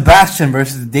 John Sebastian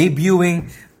versus debuting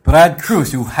Brad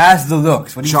Cruz, who has the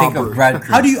looks. What do you think of Brad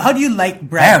Cruz? How do you like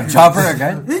Brad Cruz? Jobber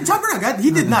again? Jobber again? He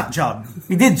did not job.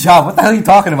 He did job. What the hell are you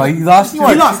talking about? He lost. He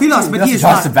lost, but he is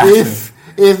not. Sebastian.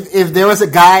 If there was a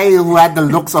guy who had the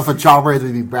looks of a jobber, it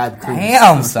would be Brad Cruz.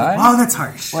 Damn, son. Wow, that's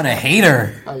harsh. What a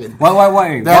hater.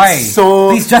 Why?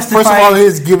 So, please justify. First of all,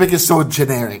 his gimmick is so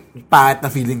generic. Pat na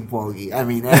feeling pogi. I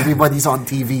mean, everybody's on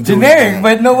TV doing generic, that.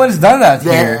 But no one's done that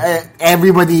here.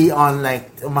 Everybody on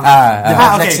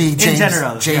let's see,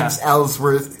 James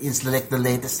Ellsworth is like the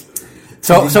latest.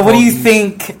 So what do you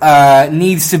think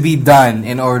needs to be done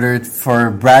in order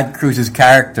for Brad Cruz's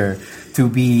character to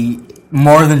be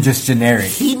more than just generic?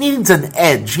 He needs an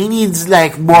edge. He needs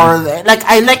like more. Like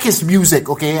I like his music.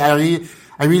 Okay,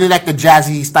 I really like the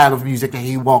jazzy style of music that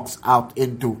he walks out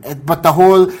into. But the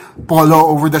whole polo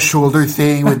over the shoulder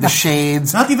thing with the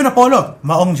shades. Not even a polo.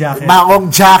 Maong jacket.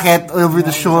 Maong jacket over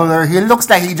the shoulder. He looks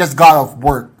like he just got off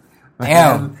work.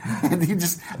 Damn. And he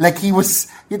just he was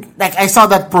I saw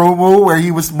that promo where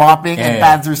he was mopping and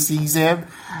Panzer sees him.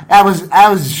 I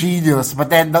was genius. But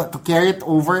then to carry it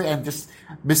over and just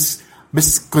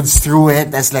misconstrue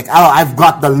it as like, oh, I've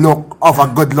got the look of a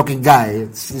good-looking guy.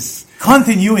 It's just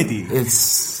Continuity.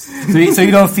 it's. So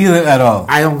you don't feel it at all.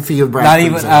 I don't feel Brad Not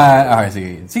Cruz. even. Alright,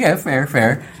 so yeah,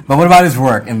 fair. But what about his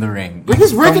work in the ring? But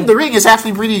his work in the ring is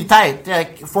actually pretty tight.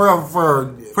 Like for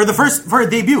For a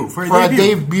debut. for a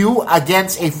debut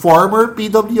against a former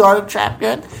PWR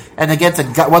champion and against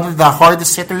one of the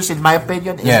hardest hitters, in my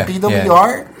opinion, in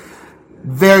PWR.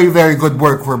 Very, very good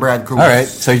work for Brad Cruz. All right,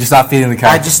 so you're just not feeling the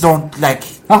character. I just don't like.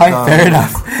 Alright, fair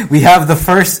enough. We have the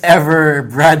first ever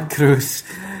Brad Cruz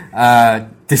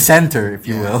dissenter, if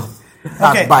you will.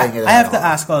 Okay, buying it I have at to all.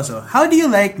 ask also, how do you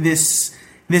like this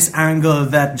angle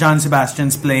that John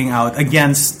Sebastian's playing out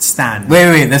against Stan?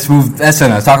 Wait. Let's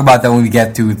talk about that when we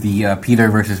get to the Peter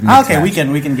versus Mick Okay, match.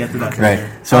 we can get to that Right.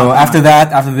 later. So after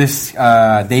this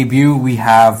debut, we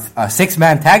have a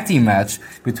 6-man tag team match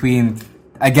between.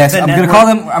 I guess The I'm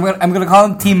gonna call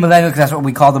them Team Millennial because that's what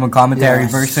we call them in commentary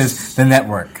Yes. versus the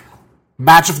network.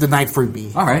 Match of the night for me.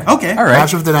 All right. Okay. All right.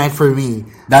 Match of the night for me.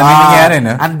 Daming nangyari,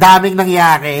 no? Ang daming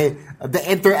nangyari. The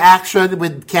interaction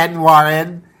with Ken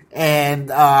Warren and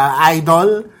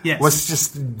Idol Yes. was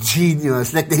just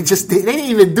genius. Like they didn't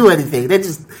even do anything. They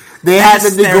had a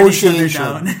just stared each other negotiation.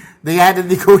 down. They had a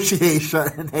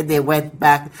negotiation and they went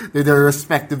back to their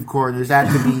respective corners.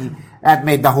 That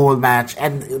made the whole match.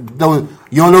 And the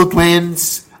YOLO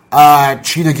Twins,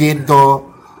 Chino Ginto,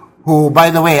 who,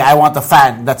 by the way, I want a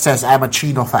fan that says I'm a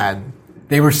Chino fan.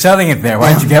 They were selling it there.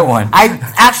 Why did you get one?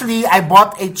 I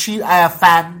bought a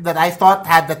fan that I thought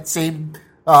had that same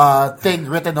thing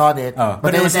written on it, but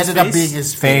But it it was his ended up face? being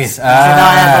his Face. face. So now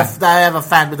I have a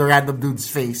fan with a random dude's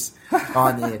face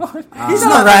on it. He's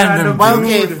not random. Well,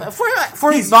 okay,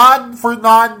 for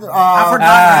non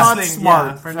non-wrestling, smart,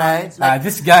 yeah, for right?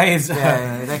 This guy is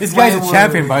like this guy's a why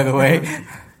champion, would- by the way.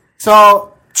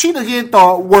 So Chino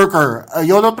Ginto, worker.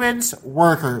 YOLO Prince,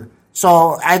 worker.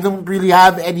 So I don't really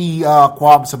have any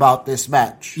qualms about this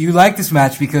match. You like this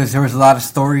match because there was a lot of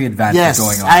story advances Yes,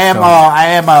 going on. I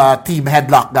am a team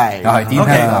headlock guy. Okay, team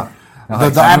Okay. headlock.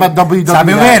 I'm a WWE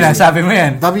Sabi mo guy. yan, sabi mo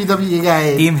yan. WWE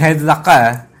guy Team headlock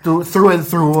ka. through and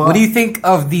through. What do you think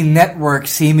of the network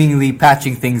seemingly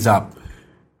patching things up?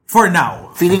 For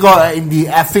now. Feeling ko I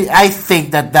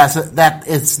think that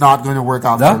it's not going to work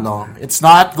out No? for long. It's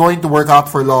not going to work out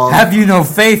for long. Have you no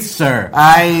faith, sir?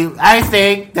 I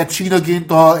think that Chino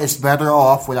Ginto is better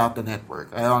off without the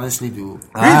network. I honestly do.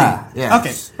 Ah. Yes.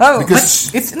 Okay. Oh,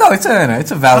 Because- but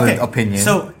it's a valid opinion.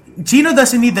 So, Chino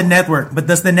doesn't need the network, but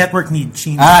does the network need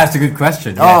Chino? that's a good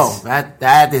question. Oh, Yes.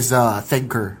 that is a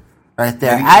thinker right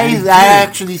there. Very I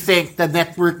actually think the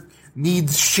network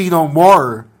needs Chino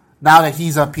more now that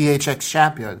he's a PHX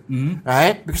champion,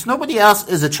 right? Because nobody else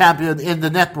is a champion in the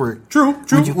network. True.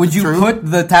 Would you True. put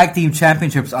the tag team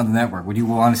championships on the network? Would you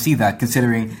want to see that,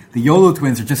 considering the YOLO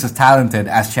Twins are just as talented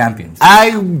as champions?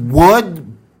 I would,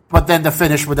 but then the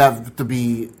finish would have to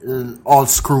be all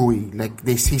screwy. Like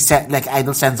he said, like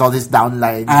Idol sends all his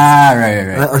downlines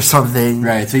Right. or something.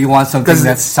 Right, so you want something 'Cause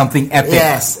that's something epic.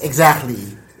 Yes, exactly.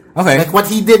 Okay. Like what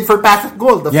he did for Patrick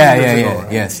Gold. A few years ago.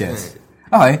 Yes.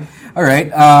 Okay. All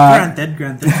right. Granted.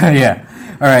 Yeah.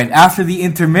 All right. After the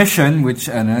intermission, which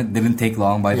didn't take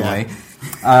long, by the Yeah. way.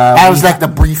 That was like the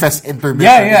briefest intermission.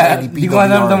 Yeah. in any Di ko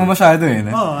alam masyado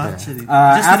yun. Oh, actually.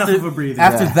 Just enough of a breather.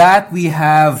 After that, we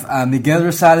have Miguel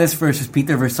Rosales versus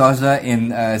Peter Versosa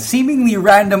in a seemingly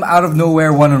random, out of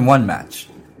nowhere one-on-one match.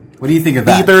 What do you think of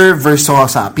that? Peter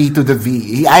Versosa, P to the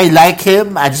V. I like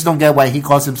him. I just don't get why he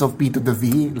calls himself P to the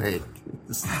V. Like,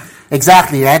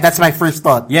 exactly, right? That's my first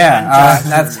thought. Yeah,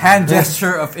 that's hand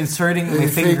gesture of inserting my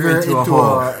finger into a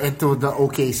hole. Into the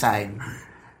OK sign.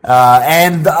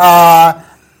 And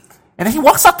he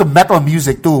walks out to metal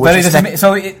music too. But Which it is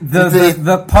doesn't like,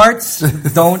 the parts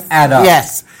don't add up.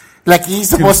 yes, like he's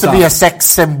supposed to be song. a sex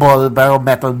symbol, but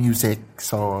metal music.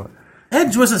 So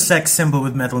Edge was a sex symbol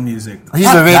with metal music. he's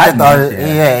Not a rated that R. much, yeah.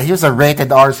 Yeah, he was a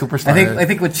rated R superstar. I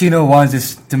think what Chino wants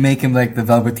is to make him like the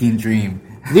Velveteen Dream.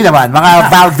 Hindi naman, mga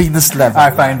Val Venus level.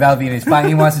 Alright, fine, Velveteen is fine.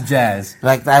 He wants the jazz.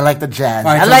 Like I like the jazz.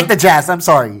 Alright, I so like the jazz. I'm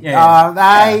sorry. Yeah.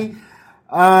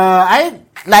 I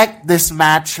like this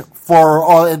match for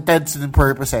all intents and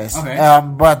purposes. Okay.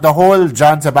 But the whole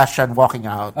John Sebastian walking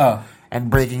out and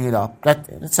breaking it up,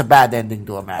 that's a bad ending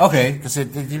to a match. Okay. Because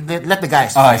let the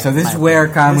guys. Alright, fight, so this my is where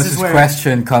opinion. Camus's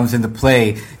question comes into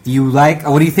play. Do you like?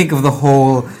 What do you think of the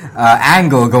whole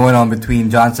angle going on between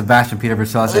John Sebastian, Peter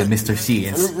Versosa, and Mr.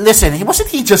 C? Listen, wasn't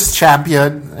he just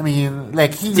champion? I mean,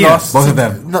 like he Yeah, lost both of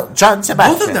them. No, John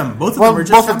Sebastian. Both of them. Both of Well, them were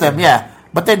just both of them. Yeah,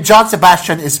 but then John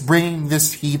Sebastian is bringing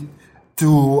this heat to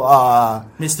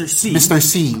Mr. C. Mr.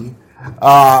 C.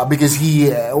 because he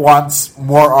wants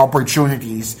more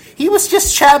opportunities. He was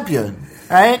just champion,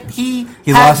 right? He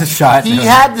lost his shot. He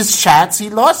had his chance. He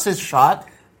lost his shot.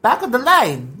 Back on the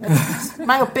line. That's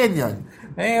my opinion.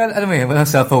 Alam mo yun, walang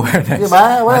self-awareness.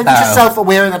 Diba? Wala siya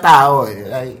self-aware na tao.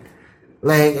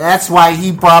 Like, that's why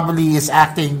he probably is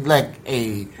acting like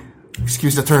a,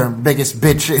 excuse the term, biggest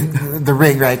bitch in the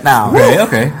ring right now.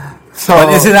 Okay. So, but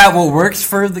isn't that what works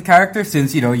for the character?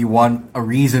 Since, you want a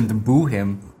reason to boo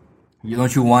him.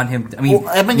 Don't you want him to,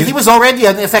 he was already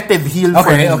an effective heel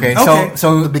for me. Okay.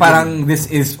 So parang this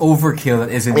is overkill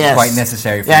that isn't quite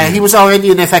necessary for he was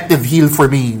already an effective heel for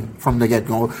me from the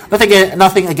get-go. But again,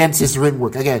 nothing against his ring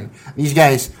work. Again, these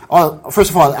guys,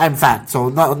 first of all, I'm fat, so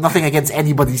nothing against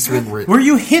anybody's ring work. Were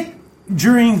you hit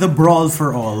during the Brawl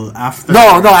for All after?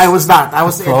 No, I was not. I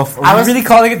was really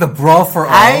calling it the Brawl for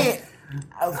All?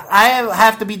 I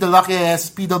have to be the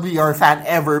luckiest PWR fan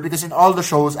ever because in all the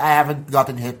shows, I haven't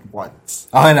gotten hit once.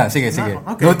 Okay na, sige.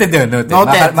 Okay. Noted yun, noted.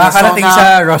 Makakarating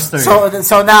sa roster.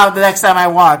 So now, the next time I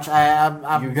watch,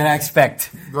 I'm you're gonna expect.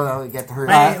 Gonna get hurt.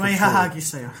 May hahagi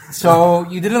sa'yo. So,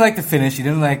 you didn't like the finish, you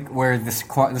didn't like where this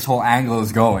whole angle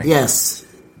is going. Yes.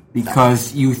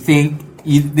 Because you think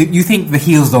the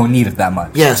heels don't need it that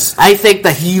much. Yes. I think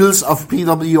the heels of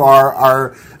PWR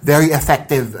are very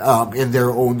effective in their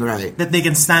own right. That they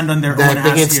can stand on their own ass heels.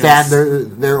 They can stand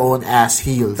their own ass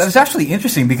heels. That's actually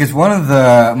interesting because one of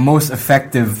the most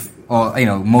effective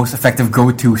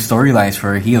go-to storylines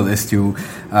for a heel is to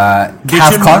have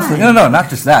conflict. No, not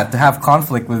just that. To have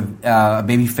conflict with a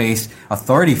babyface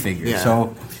authority figure. Yeah.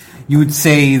 So you would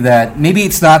say that maybe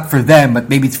it's not for them, but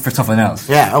maybe it's for someone else.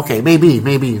 Yeah, okay, maybe.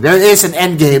 There is an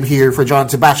end game here for John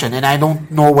Sebastian, and I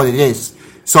don't know what it is.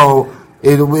 So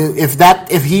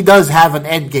if he does have an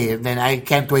end game, then I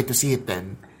can't wait to see it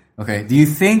then. Okay. Do you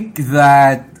think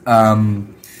that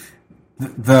the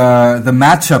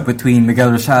matchup between Miguel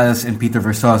Rosales and Peter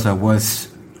Versosa was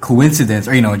coincidence,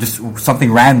 or just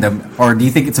something random, or do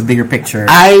you think it's a bigger picture?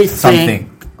 I think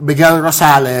Miguel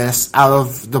Rosales, out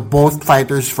of the both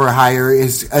fighters for hire,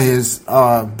 is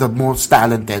the most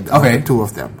talented of the two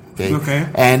of them. Okay.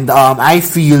 And I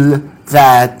feel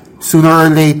that sooner or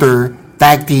later,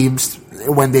 tag teams,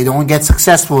 when they don't get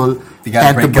successful,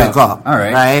 tend to break up. All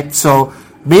right. Right? So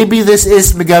maybe this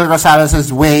is Miguel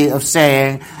Rosales' way of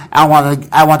saying, I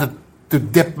wanted to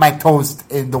dip my toes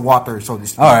in the water, so to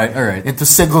speak. All right. Into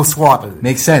singles water.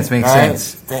 Makes sense.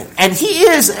 And he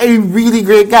is a really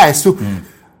great guy. So,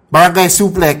 Barangay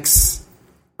Suplex,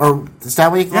 or is that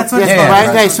what you call it?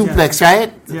 Barangay Suplex,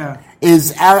 right? Yeah.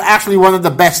 Is actually one of the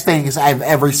best things I've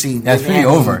ever seen. That's pretty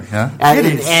over, yeah?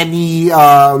 In any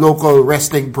local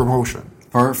wrestling promotion.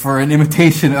 For an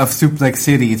imitation of Suplex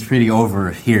City, it's pretty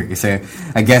over here.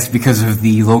 I guess because of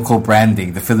the local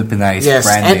branding, the Filipinized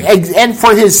branding. And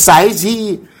for his size,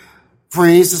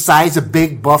 a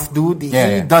big buff dude,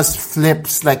 he does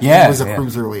flips like he was a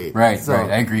cruiserweight. Right.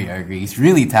 I agree. He's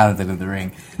really talented in the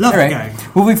ring. Love the guy.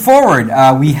 Moving forward,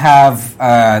 we have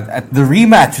the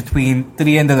rematch between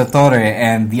Trian de la Torre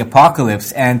and the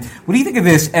Apocalypse. And what do you think of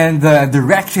this? And the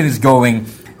direction is going,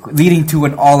 leading to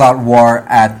an all-out war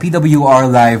at PWR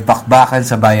Live Bakbakan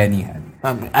sa Bayanihan.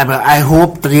 I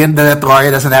hope Trian de la Torre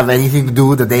doesn't have anything to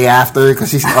do the day after, or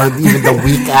even the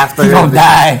week after. He's gonna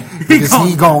die. Because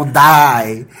he's gonna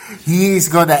die. He's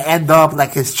gonna end up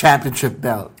like his championship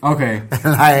belt. Okay.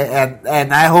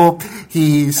 And I hope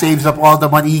he saves up all the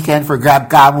money he can for Grab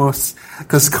Camus.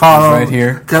 Because he's right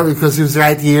here. Because he was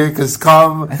right here. Because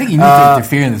I think you need to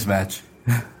interfere in this match.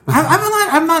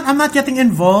 I'm not getting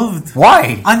involved.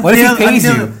 Why? What if he pays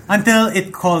you? Until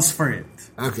it calls for it.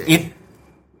 Okay.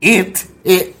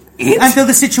 Until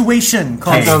the situation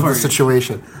calls for it.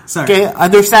 Situation. Sorry. Okay,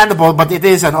 understandable, but it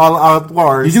is an all-out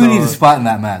war. You do need a spot in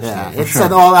that match. Yeah, it's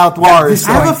an all-out war. I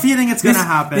have a feeling it's going to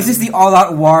happen. This is the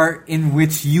all-out war in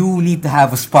which you need to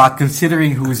have a spot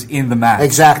considering who's in the match.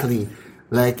 Exactly.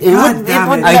 Like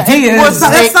let's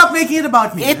stop making it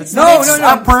about me.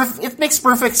 It makes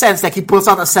perfect sense. Like he pulls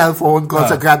out a cell phone,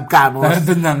 calls a Grab Camus,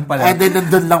 and then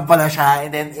nandun lang pala siya,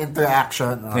 and then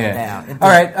interaction. All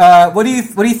right. What do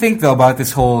you think though about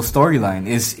this whole storyline?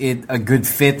 Is it a good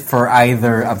fit for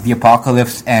either of the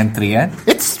Apocalypse and Trian?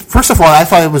 It's first of all, I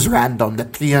thought it was random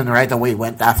that Trian right away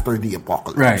went after the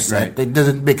Apocalypse. Right. It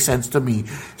doesn't make sense to me,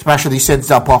 especially since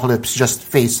the Apocalypse just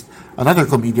faced another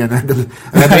comedian.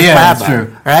 That's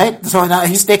true. Right? So now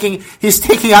he's taking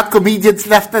out comedians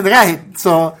left and right.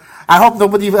 So I hope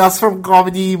nobody else from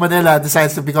Comedy Manila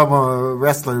decides to become a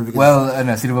wrestler. Well,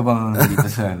 sino ba bang dito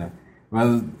sa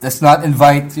Well, let's not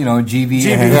invite, GB.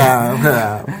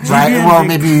 Right? Well,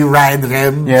 maybe Ryan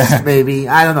Rem. Yeah. Maybe.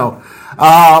 I don't know.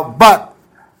 But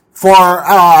for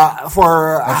how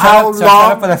Shout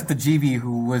long? out pala to GB,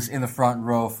 who was in the front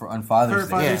row on Father's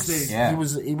Day. Father's Day. Yeah.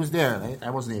 He was there, right?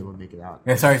 I wasn't able to make it out.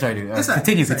 Yeah, sorry, dude.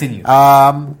 Continue.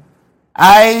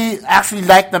 I actually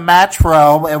liked the match for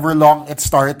however long it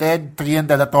started. Trian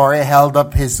De La Torre held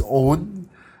up his own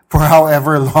for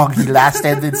however long he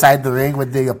lasted inside the ring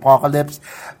with the Apocalypse.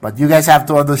 But you guys have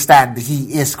to understand,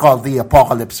 he is called the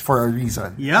Apocalypse for a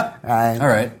reason. Yep. Right? All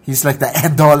right. He's like the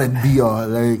end all and be all.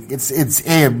 Like it's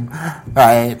him,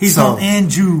 right? He's so, on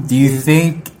Andrew. Do you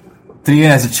think Trian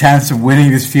has a chance of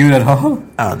winning this feud at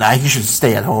home? Oh, nah, he should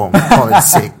stay at home for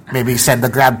his sake. Maybe send the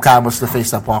Grab Camos to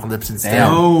face the Apocalypse instead.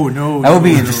 Damn. No. That would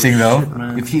be interesting, though.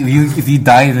 If he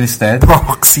died instead.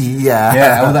 Proxy, yeah.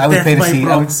 Yeah, I would pay to Death by see.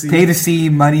 proxy. I would pay to see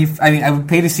money. I would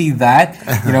pay to see that.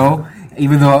 You know,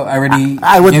 even though I already.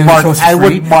 I would mark. shows for I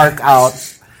free. would mark out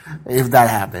if that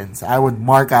happens. I would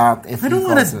mark out if I don't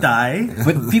want to die.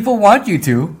 But people want you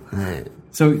to.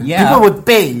 So yeah, People would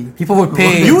pay. People would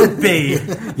pay. You would pay.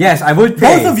 Yes, I would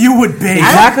pay. Both of you would pay.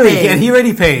 Exactly, I would pay. and he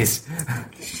already pays.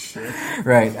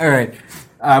 Right. All right.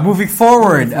 Moving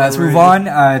forward, let's move on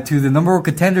to the number one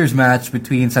contenders match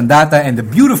between Sandata and the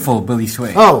beautiful Billy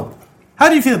Sway. Oh, How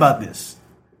do you feel about this?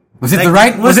 Was it Like, the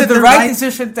right? was it the the right right-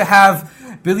 decision to have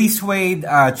Billy Sway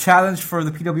challenge for the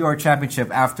PWR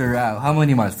Championship after how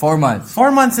many months? 4 months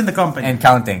 4 months in the company. and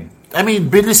counting. I mean,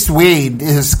 Billy Swade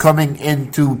is coming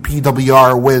into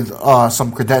PWR with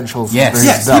some credentials. Yes. under his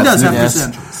Yes, he belt, does have yes.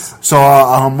 credentials. So,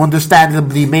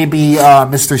 understandably, maybe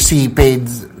Mr. C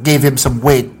gave him some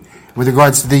weight with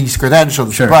regards to these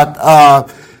credentials. Sure. But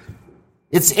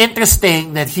it's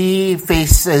interesting that he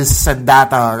faces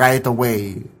Sandata right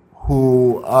away,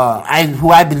 who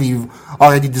I believe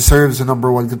already deserves the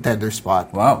number one contender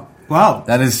spot. Wow,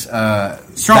 that is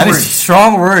Strong words.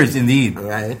 strong words indeed.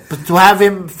 Right, but to have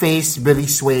him face Billy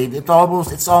Swade, it's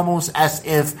almost as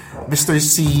if Mr.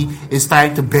 C is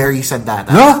trying to bury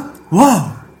Sandata. No,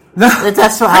 Whoa.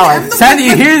 That's how I. Sandy,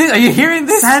 you hear this? Are you hearing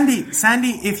this?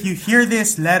 Sandy, if you hear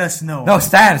this, let us know. No,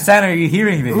 Stan, are you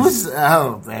hearing this?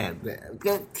 Oh man!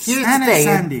 Here's Stan the and thing.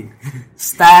 Sandy.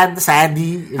 Stan,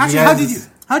 Sandy. if Actually, you guys-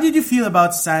 how did you feel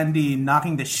about Sandy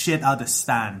knocking the shit out of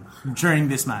Stan during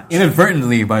this match?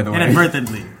 Inadvertently, by the way.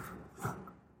 Inadvertently.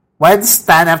 Why does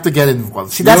Stan have to get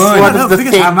involved? See, that's Yun. one No, of the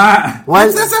because things. Tama.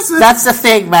 That's the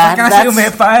thing, man. Kasi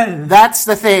umepal. That's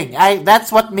the thing.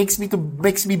 That's what makes me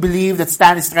believe that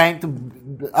Stan is trying to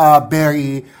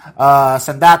bury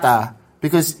Sandata,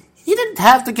 because he didn't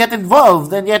have to get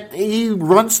involved, and yet he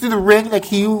runs to the ring like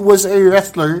he was a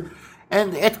wrestler,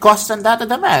 and it cost Sandata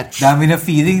the match. Dami na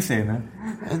feelings eh, no?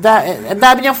 And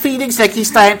dami niyang feelings like he's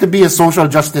trying to be a social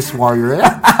justice warrior.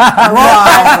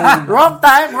 Wrong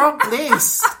time, wrong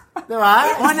place.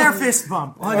 Diba? On our fist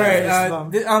bump. On our fist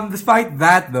bump. Despite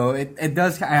that, though, it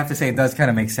does. I have to say, it does kind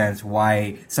of make sense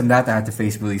why Sandata had to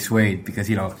face Billy Swade, because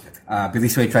Billy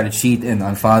Swade tried to cheat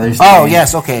on Father's Day. Oh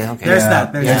yes, okay. There's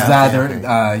that. Billy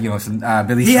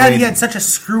He Swade. had such a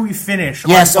screwy finish.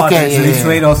 Yes, on okay, Father's yeah, Day. Billy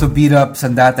Swade also beat up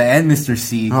Sandata and Mr.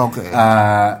 C. Okay.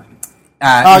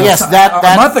 Yes,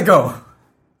 a month ago.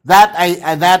 That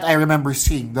I remember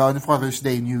seeing. The Father's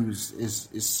Day news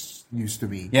is news to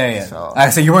me. Yeah. So,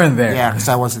 So you weren't there. yeah, because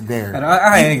I wasn't there. But,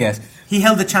 I guess. He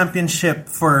held the championship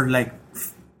for like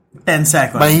 10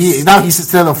 seconds. But now he's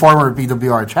still a former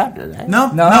PWR champion, right?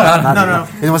 No.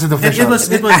 It wasn't official. It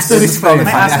was Asterisk.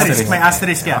 my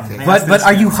asterisk, yeah. Okay. My But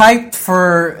are you hyped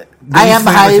for I Billy am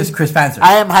Swade hyped. versus Chris Panzer?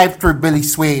 I am hyped for Billy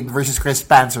Swade versus Chris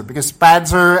Panzer, because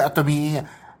Panzer, to me,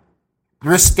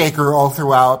 risk taker all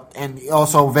throughout, and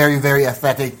also very, very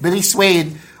athletic. Billy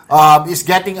Swade is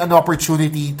getting an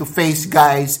opportunity to face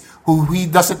guys who he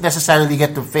doesn't necessarily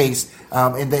get to face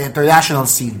in the international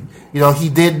scene. He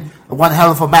did one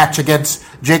hell of a match against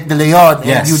Jake De Leon, and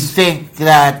Yes. you'd think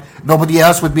that nobody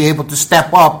else would be able to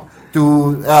step up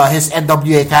to his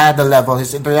NWA Canada level,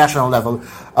 his international level.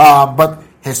 But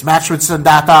his match with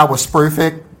Sandata was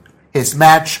perfect. His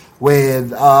match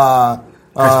with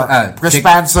Chris Jake-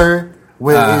 Panzer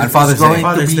on Father's Day. going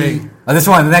Father's to be... Day. The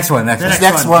next one. This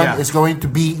next one is going to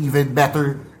be even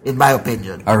better, in my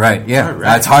opinion. All right,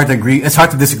 yeah. It's hard to agree. It's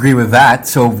hard to disagree with that.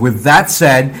 So, with that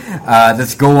said,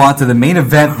 let's go on to the main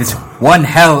event. This one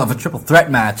hell of a triple threat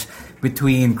match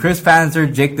between Chris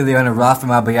Panzer, Jake De Leon, and Rafa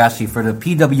Mabayashi for the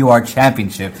PWR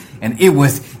Championship, and it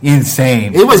was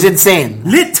insane. It was insane.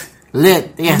 Lit.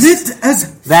 Yes. Lit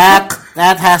as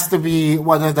That has to be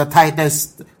one of the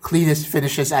tightest, cleanest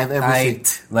finishes I've ever seen.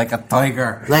 Tight, like a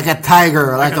tiger. Like a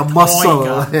tiger, like a muscle.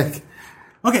 tiger.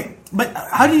 Okay, but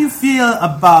how do you feel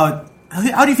about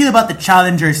the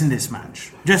challengers in this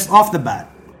match? Just off the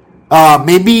bat.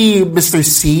 Maybe Mr.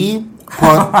 C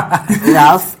put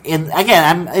Ralph in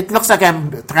again. It looks like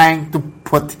I'm trying to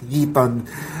put heat on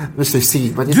Mr.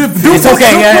 C, but it's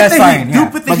okay. Yeah, that's fine. Do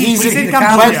put the heat.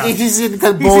 He's in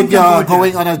Cambodia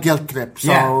going on a guilt trip.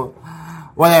 So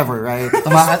whatever, right?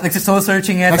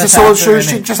 Nagsa-soul-searching yet.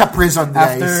 Nagsa-soul-searching just a prison,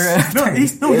 guys. He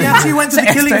actually went to the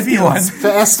killing fields.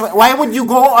 Why would you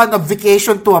go on a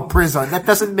vacation to a prison? That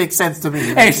doesn't make sense to me.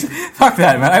 Hey, fuck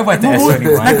that, man. I went to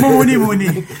S21.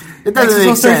 Nagmumuni-muni. It doesn't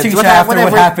make sense. What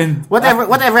happened?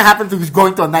 Whatever happened to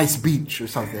going to a nice beach or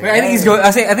something? I think he's going.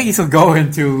 I think he's still going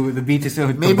to the beaches.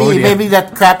 Maybe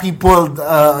that crap he pulled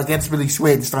against Billy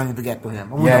Swade is starting to get to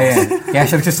him. Cash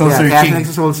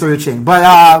soul searching. But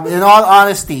in all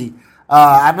honesty,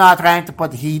 I'm not trying to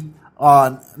put heat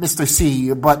on Mr.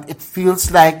 C, but it feels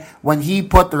like when he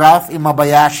put Ralph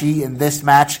Imabayashi in this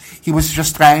match, he was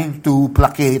just trying to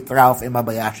placate Ralph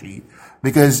Imabayashi.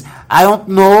 Because I don't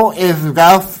know if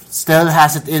Ralph still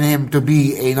has it in him to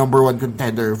be a number one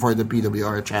contender for the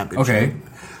PWR Championship. Okay.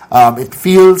 It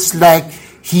feels like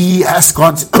he has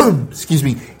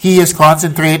he is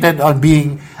concentrated on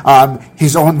being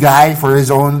his own guy for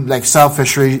his own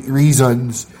selfish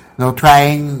reasons.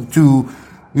 Trying to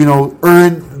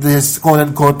earn this quote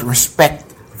unquote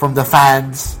respect from the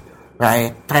fans.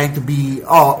 Right, trying to be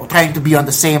on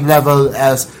the same level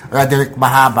as Roderick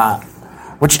Mahaba.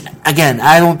 Which, again,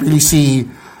 I don't really see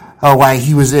why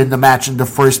he was in the match in the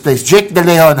first place. Jake De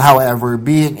Leon, however,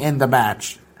 being in the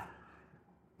match,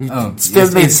 still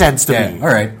made sense to me. All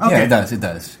right. Okay. Yeah, it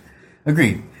does.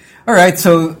 Agreed. All right,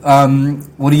 so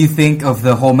what do you think of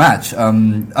the whole match?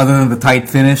 Other than the tight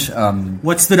finish?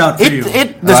 What stood out for you?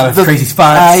 A lot of crazy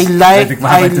spots. I like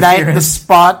the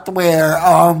spot where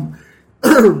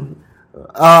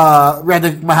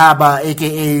Reddick Mahaba,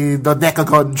 aka the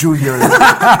Decagon Jr.,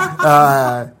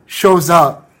 shows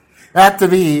up. That to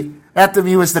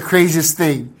me was the craziest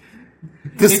thing.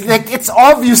 Because it's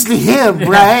obviously him,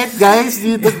 right, guys?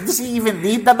 Does he even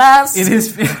need the mask? It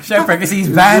is, because he's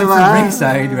banned from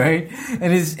ringside, right?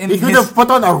 And he could have put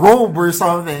on a robe or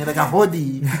something, like a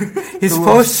hoodie. His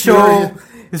post-show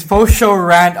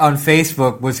rant on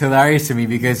Facebook was hilarious to me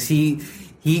because he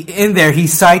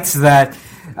cites that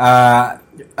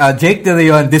Jake De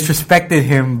Leon disrespected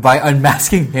him by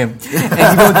unmasking him, and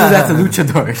you don't do that to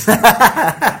luchadors.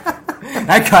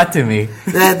 That got to me.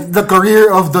 The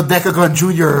career of the Decagon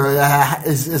Jr.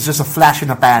 is just a flash in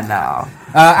the pan now.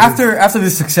 After the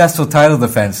successful title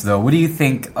defense, though, what do you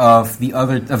think of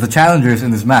the challengers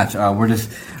in this match? Where does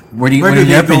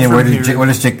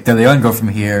Jake De Leon go from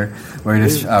here? Where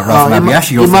does Ralph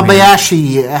Imabayashi go from here?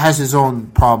 Imabayashi has his own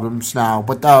problems now,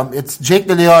 but it's Jake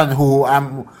De Leon who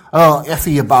I'm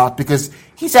iffy about because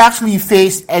he's actually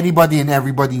faced anybody and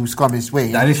everybody who's come his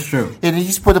way. That is true. And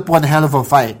he's put up one hell of a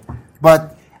fight.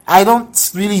 But I don't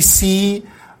really see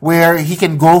where he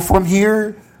can go from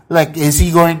here. Like, is he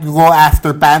going to go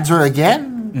after Panzer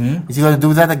again? Mm-hmm. Is he going to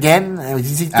do that again?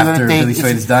 Is he after Billy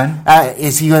Swade is done?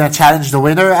 Is he going to challenge the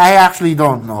winner? I actually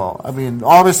don't know. I mean,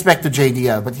 all respect to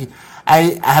JDL, but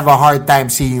I have a hard time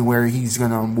seeing where he's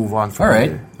going to move on from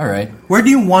here. All right. Where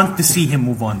do you want to see him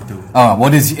move on to?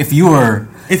 What is if you were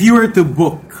to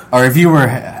book, or if you were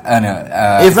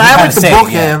if I were to book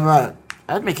him,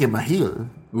 I'd make him a heel.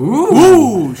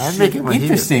 Ooh, I'd make him a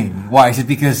interesting. heel. Why? Is it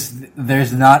because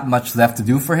there's not much left to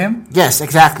do for him? Yes,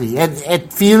 exactly. And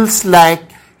it feels like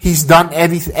he's done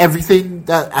everything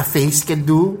that a face can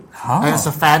do as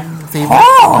a fan favorite.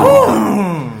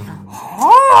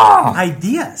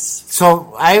 Ideas.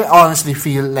 So I honestly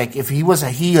feel like if he was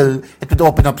a heel, it would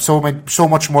open up so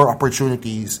much more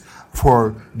opportunities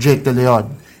for Jake De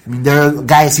Leon. I mean, there are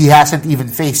guys he hasn't even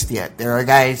faced yet. There are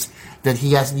guys that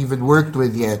he hasn't even worked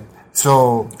with yet.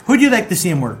 So, who'd you like to see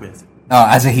him work with?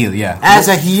 As a heel, yeah. As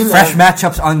a heel, fresh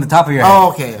matchups on the top of your head.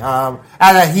 Oh, okay.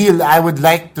 As a heel, I would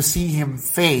like to see him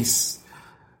face.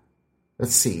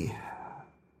 Let's see.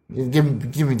 Give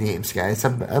me names, guys.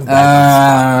 Sandata,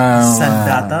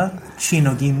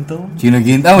 Chino Ginto.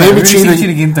 Oh, maybe Chino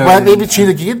Ginto. Well, maybe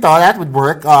Chino Ginto. That would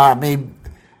work. Maybe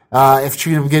if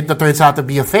Chino Ginto turns out to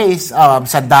be a face,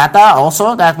 Sandata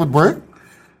also that would work.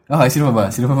 Oh, sino ba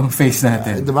face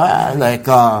natin? Diba? Like,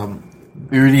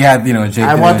 we really had, Jake.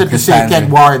 I wanted to say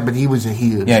Ken Warren, but he was a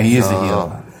heel. Yeah, he is a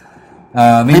heel.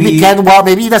 Maybe Ken Warren,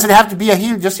 maybe he doesn't have to be a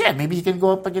heel just yet. Maybe he can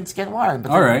go up against Ken Warren.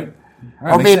 All right.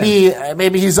 Or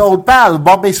maybe his old pal,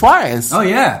 Bombay Suarez. Oh,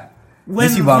 yeah. When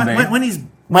he's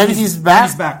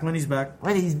back.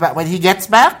 When he gets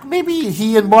back, maybe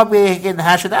he and Bombay can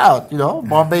hash it out.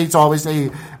 Bombay is always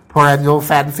a perennial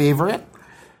fan favorite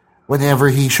whenever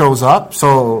he shows up.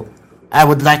 So I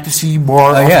would like to see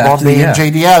more of Bombay and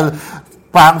JDL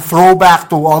parang throwback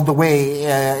to all the way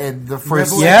in the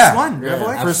first Rebel Yeah. X1. Rebel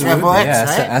X. First Absolutely. Rebel X, Yeah,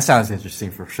 right? that sounds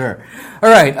interesting for sure. All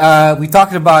right, you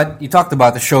talked about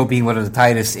the show being one of the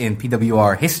tightest in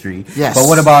PWR history. Yes. But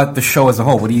what about the show as a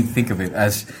whole? What do you think of it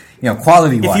as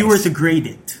quality wise? If you were to grade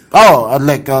it. Oh,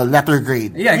 like a letter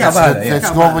grade. Yeah, Yes, kabada, yeah.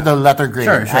 Let's go with the letter grade.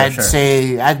 Sure, I'd sure.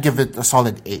 say I'd give it a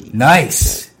solid A.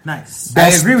 Nice. Nice. I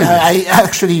agree with you. I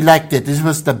actually liked it. This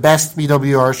was the best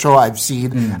PWR show I've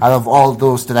seen out of all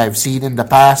those that I've seen in the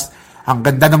past. Ang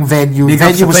ganda ng venue. Big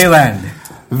ups to Playland.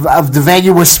 The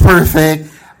venue was perfect.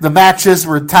 The matches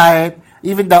were tight.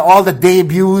 Even all the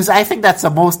debuts. I think that's the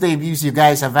most debuts you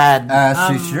guys have had.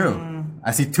 True.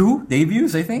 I see 2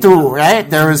 debuts, I think. 2, right?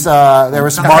 There was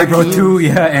Marky, 2,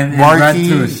 yeah, and Brad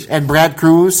Cruz. and Brad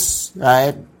Cruz,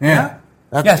 right? Yeah.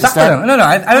 Is sakto lang. No,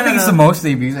 I don't think it's the most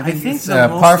debuts. I think it's the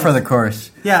most par for the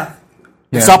course. Yeah.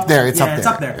 It's up there. It's Yeah, up there. it's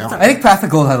up there. It's up I think Path to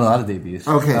Gold had a lot of debuts.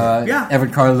 Okay. Yeah.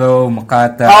 Everett Carlo,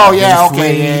 Makata. Oh, yeah, Dennis okay.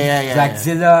 Wade, Yeah.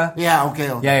 Jackzilla. Yeah, okay.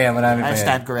 Yeah, marami pa I yan.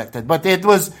 stand corrected. But it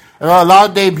was a lot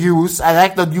of debuts. I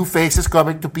like the new faces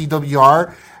coming to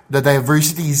PWR. The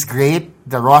diversity is great.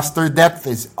 The roster depth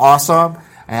is awesome.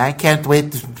 And I can't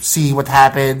wait to see what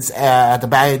happens at the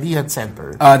Bayanihan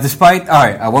Center.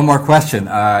 One more question.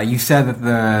 You said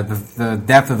that the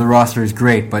depth of the roster is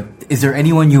great, but is there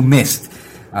anyone you missed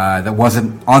that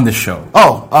wasn't on the show?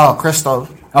 Oh, Crystal.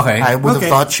 Okay. I would have Okay.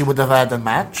 thought she would have had a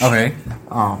match. Okay.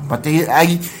 But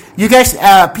you guys,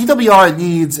 PWR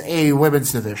needs a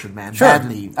women's division, man. Sure.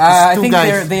 Badly. I Two think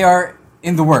guys- they are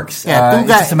in the works. Yeah, It's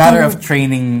just a matter of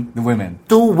training the women.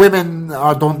 2 women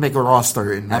don't make a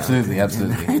roster in there. Absolutely.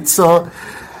 Right? So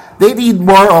they need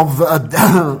more of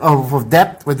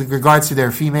depth with regards to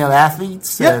their female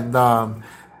athletes. Yep. And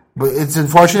but it's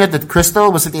unfortunate that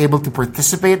Crystal wasn't able to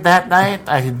participate that night.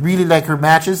 I really like her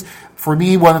matches. For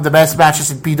me, one of the best matches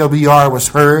in PWR was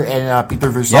her and Peter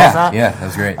Versosa. Yeah, that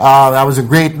was great. That was a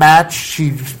great match.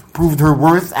 She proved her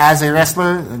worth as a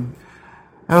wrestler. And,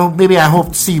 maybe I hope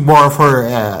to see more of her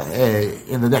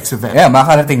in the next event. Yeah,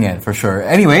 makarating yan, for sure.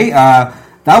 Anyway,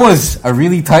 that was a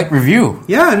really tight review.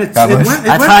 Yeah, and it Carlos. went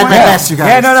I tried my best, you guys.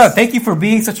 Yeah, no. Thank you for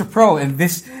being such a pro, and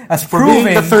this has For proven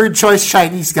being the third choice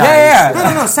Chinese guy.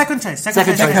 Yeah. No, second choice.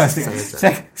 Second choice.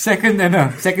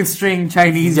 second string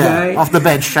Chinese guy. Off the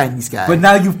bench Chinese guy. But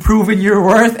now you've proven your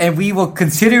worth, and we will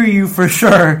consider you for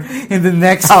sure in the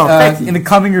next, thank you. in the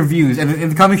coming reviews and in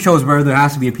the coming shows where there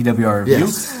has to be a PWR review.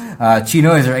 Yes.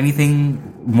 Chino, is there anything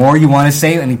more you want to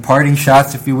say? Any parting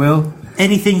shots, if you will,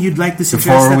 Anything you'd like to suggest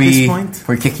before at we this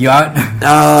point? kick you out?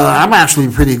 I'm actually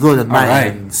pretty good at my right.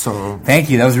 end, so Thank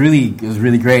you. It was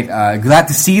really great. Glad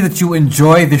to see that you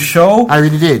enjoy the show. I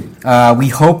really did. We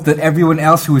hope that everyone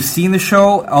else who has seen the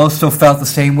show also felt the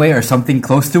same way or something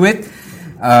close to it.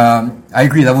 I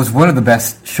agree. That was one of the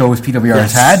best shows PWR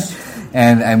has had,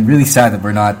 and I'm really sad that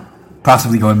we're not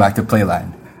possibly going back to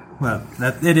Playland. Well,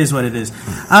 it is what it is.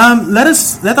 Let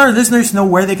our listeners know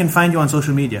where they can find you on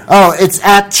social media. Oh, it's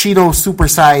at Chino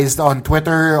Supersized on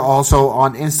Twitter. Also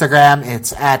on Instagram,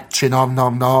 it's at Chinom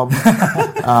Nom Nom.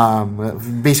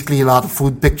 Basically, a lot of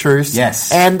food pictures.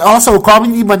 Yes. And also,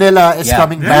 Comedy Manila is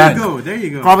coming back. There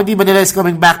you go. Comedy Manila is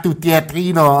coming back to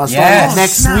Teatrino Yes.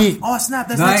 next week. Oh, snap.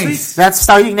 That's Nice. next week. That's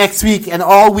starting next week and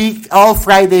all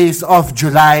Fridays of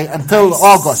July until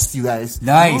August, you guys.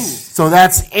 Nice. So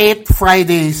that's 8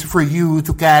 Fridays for you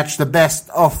to catch the best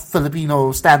of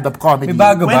Filipino stand-up comedy. May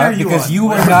bago When ba? are you Because on? you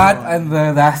When were are not you on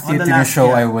the last On the theater last, show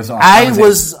yeah. I was on. I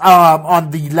was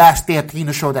on the last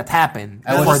Teatrino show that happened.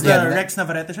 I That was was the there. Rex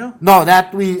Navarrete show? No,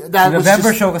 that The was November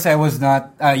just, show because I was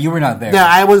not. You were not there. Yeah,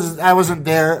 I wasn't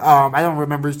there. I don't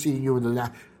remember seeing you in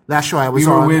the last show I was We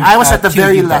were on. with, I was at the Chino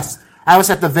very Tito. last. I was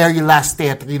at the very last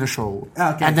Teatrino show,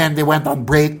 Okay. and then they went on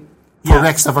break for Yeah.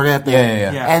 Rex Navarrete.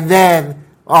 Yeah. And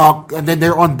then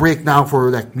they're on break now for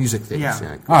like music things.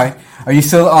 Yeah. All right. Are you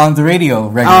still on the radio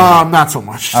regularly? Not so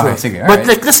much. Okay, sige, but alright.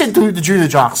 like listen to the Junior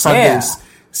Jock Sundays,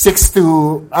 6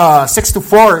 to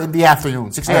 4 in the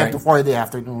afternoon, 6 a.m. Alright. to 4 in the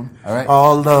afternoon. Alright.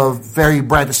 All the very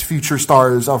brightest future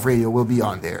stars of radio will be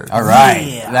on there. All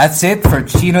right. That's it for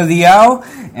Chino Liao.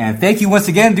 And thank you once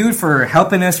again, dude, for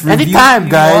helping us review. Anytime,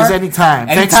 guys. PWR. Anytime.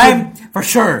 Thanks Anytime. For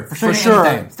sure. For sure.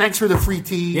 Anytime. Thanks for the free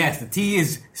tea. Yes, the tea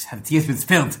has been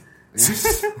spilled.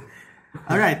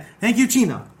 All right. Thank you,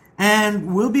 Chino.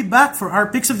 And we'll be back for our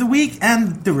picks of the week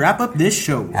and to wrap up this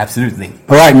show. Absolutely.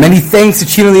 All right. Many thanks to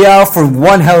Chino Liao for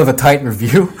one hell of a tight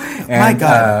review. And, My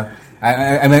God.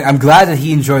 I'm glad that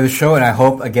he enjoyed the show, and I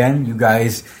hope, again, you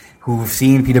guys who've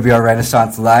seen PWR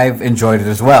Renaissance live enjoyed it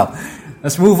as well.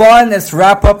 Let's move on. Let's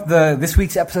wrap up this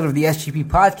week's episode of the SGP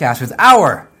podcast with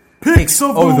our Picks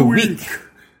of the week.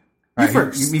 All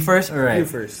first. Me first? All right. You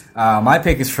first. My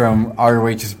pick is from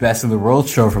ROH's Best in the World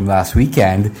show from last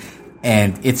weekend,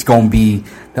 and it's going to be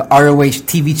the ROH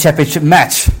TV Championship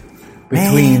match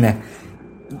between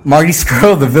Marty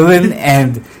Scurll, the villain,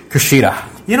 and Kushida.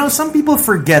 You know, some people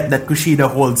forget that Kushida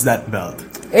holds that belt.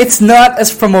 It's not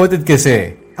as promoted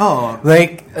kasi. Oh.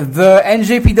 Like, the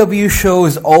NJPW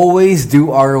shows always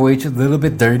do ROH a little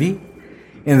bit dirty,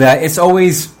 in that it's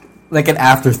always like an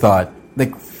afterthought.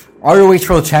 Like, ROH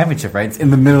World Championship, right? It's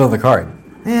in the middle of the card.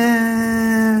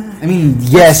 Yeah. I mean,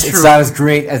 yes, it's not as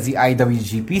great as the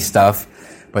IWGP stuff,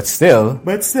 but still.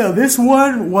 But still, this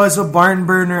one was a barn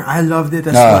burner. I loved it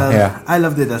as well. Yeah. I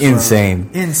loved it as Insane.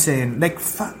 well. Insane. Like,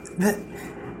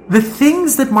 the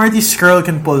things that Marty Scurll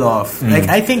can pull off. Like,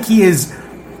 I think he is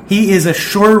a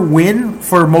sure win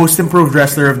for Most Improved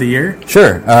Wrestler of the Year.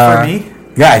 Sure. For me.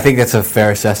 Yeah, I think that's a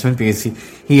fair assessment because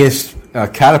he has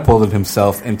catapulted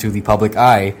himself into the public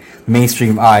eye,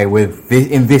 mainstream eye,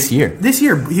 in this year. This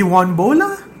year, he won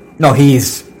Bola? No,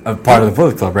 he's a part of the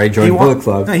Bullet Club, right? Joined Bullet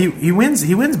Club. No, he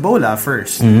wins Bola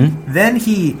first. Mm-hmm. Then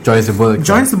he joins the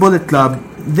Bullet Club.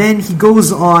 Then he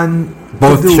goes on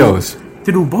both shows.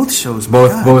 To do both shows.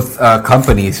 Both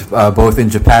companies, both in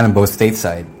Japan and both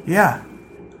stateside. Yeah.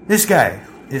 This guy.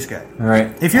 All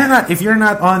right. If you're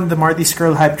not on the Marty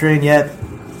Scurll hype train yet,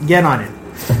 get on it.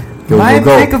 Go.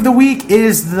 Pick of the week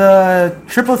is the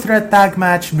triple threat tag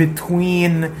match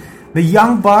between the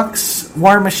Young Bucks,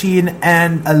 War Machine,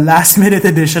 and a last minute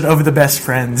edition of the Best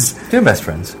Friends. Two Best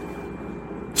Friends.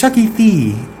 Chucky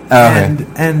T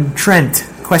and Trent ?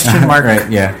 Right.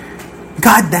 Yeah.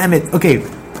 God damn it. Okay,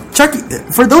 Chucky.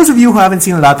 For those of you who haven't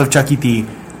seen a lot of Chucky T,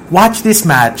 watch this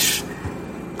match.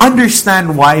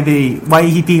 Understand why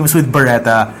he teams with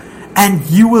Beretta, and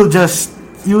you will just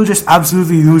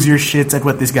absolutely lose your shits at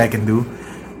what this guy can do.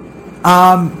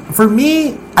 For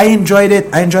me, I enjoyed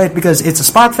it. I enjoy it because it's a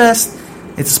spot fest.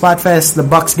 The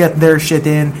Bucks get their shit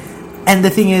in, and the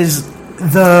thing is,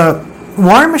 the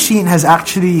War Machine has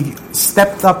actually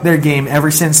stepped up their game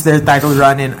ever since their title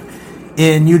run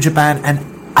in New Japan, and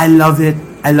I love it.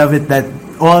 I love it that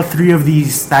all three of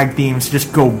these tag teams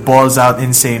just go balls out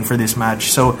insane for this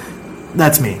match. So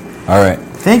that's me. All right.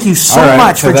 Thank you so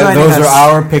much for joining us. Those are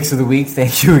our picks of the week.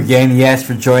 Thank you again, yes,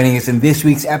 for joining us in this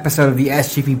week's episode of the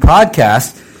SGP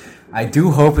podcast. I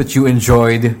do hope that you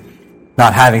enjoyed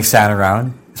not having Stan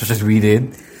around, such as we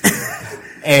did.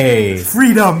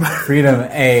 Freedom. If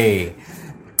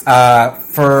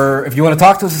you want to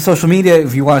talk to us on social media,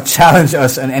 if you want to challenge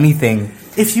us on anything,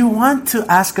 if you want to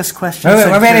ask us questions,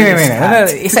 Isa.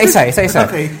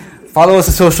 Okay. Follow us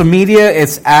on social media.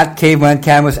 It's at Caveman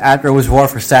Camus, at Rose War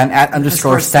for Stan, at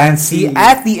 _Stan C,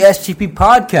 at the SGP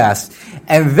podcast.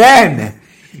 And then,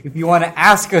 if you want to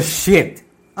ask us shit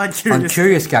on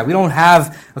Curious Cat, we don't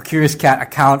have a Curious Cat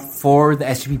account for the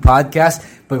SGP podcast,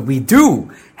 but we do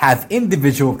have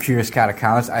individual Curious Cat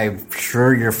accounts. I'm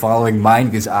sure you're following mine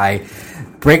because I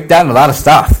break down a lot of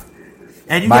stuff.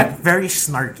 And you get very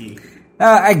snarky.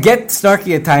 I get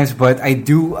snarky at times, but I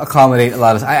do accommodate a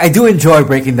lot of... I do enjoy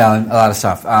breaking down a lot of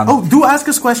stuff. Do ask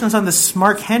us questions on the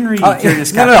Mark Henry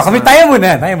Curious Cat. No. Tayo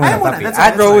muna.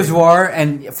 At Rose War,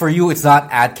 and for you, it's not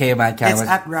at Caveman Camus. It's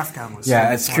at Raf Camus.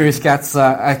 Yeah, it's Curious Cats,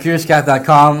 at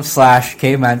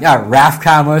CuriousCat.com/Caveman. Yeah, Raf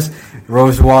Camus,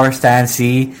 Rose War, Stan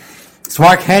C.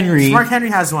 Mark Henry. Mark Henry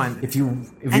has one. If you're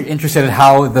interested in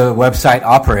how the website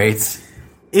operates...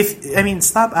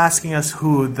 stop asking us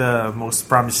who the most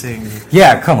promising...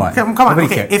 Yeah, come on. Come on.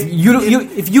 Okay, if you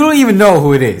don't even know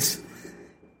who it is,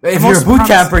 if you're a boot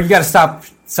camper, you got to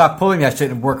stop pulling that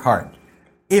shit and work hard.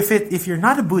 If you're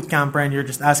not a boot camper and you're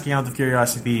just asking out of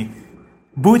curiosity,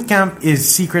 boot camp is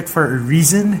secret for a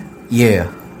reason.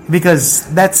 Yeah. Because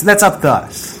that's up to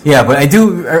us. Yeah, but I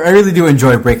really do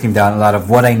enjoy breaking down a lot of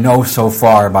what I know so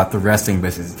far about the wrestling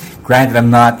business. Granted,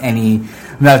 I'm not a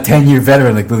 10-year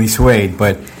veteran like Billy Swade,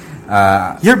 but...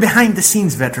 you're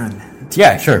behind-the-scenes veteran.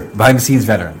 Yeah, sure. Behind-the-scenes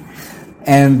veteran.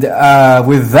 And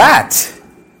with that,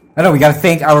 we got to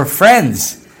thank our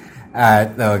friends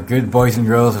at the Good Boys and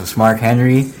Girls of Mark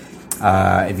Henry,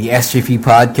 the SGP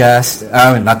podcast...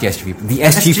 not the SGP, the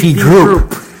SGP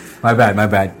group. My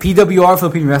bad. PWR,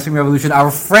 Philippine Wrestling Revolution, our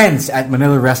friends at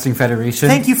Manila Wrestling Federation.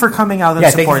 Thank you for coming out and supporting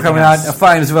us. Thank you for coming out.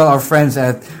 Fine as well, our friends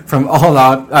from All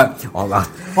Out War.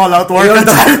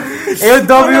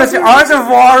 AOW, Art of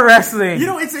War Wrestling.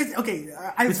 It's okay.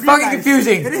 It's fucking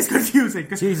confusing. It is confusing.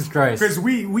 Jesus Christ. Because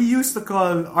we used to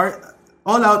call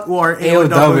All Out War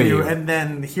AOW, and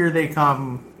then here they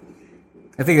come...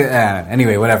 I think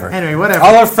anyway, whatever.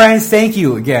 All our friends, thank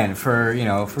you again for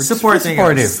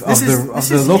supportive of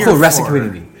the local wrestling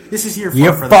community. This is year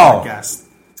 4 for the podcast.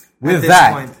 With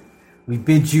that, we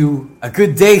bid you a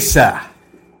good day, sir.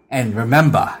 And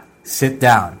remember, sit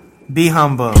down. Be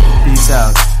humble. Peace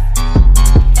out.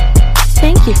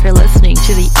 Thank you for listening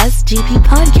to the SGP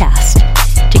podcast.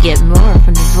 To get more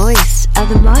from the voice of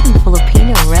the modern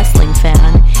Filipino wrestling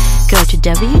fan, go to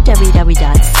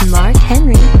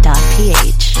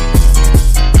www.smarthenry.ph.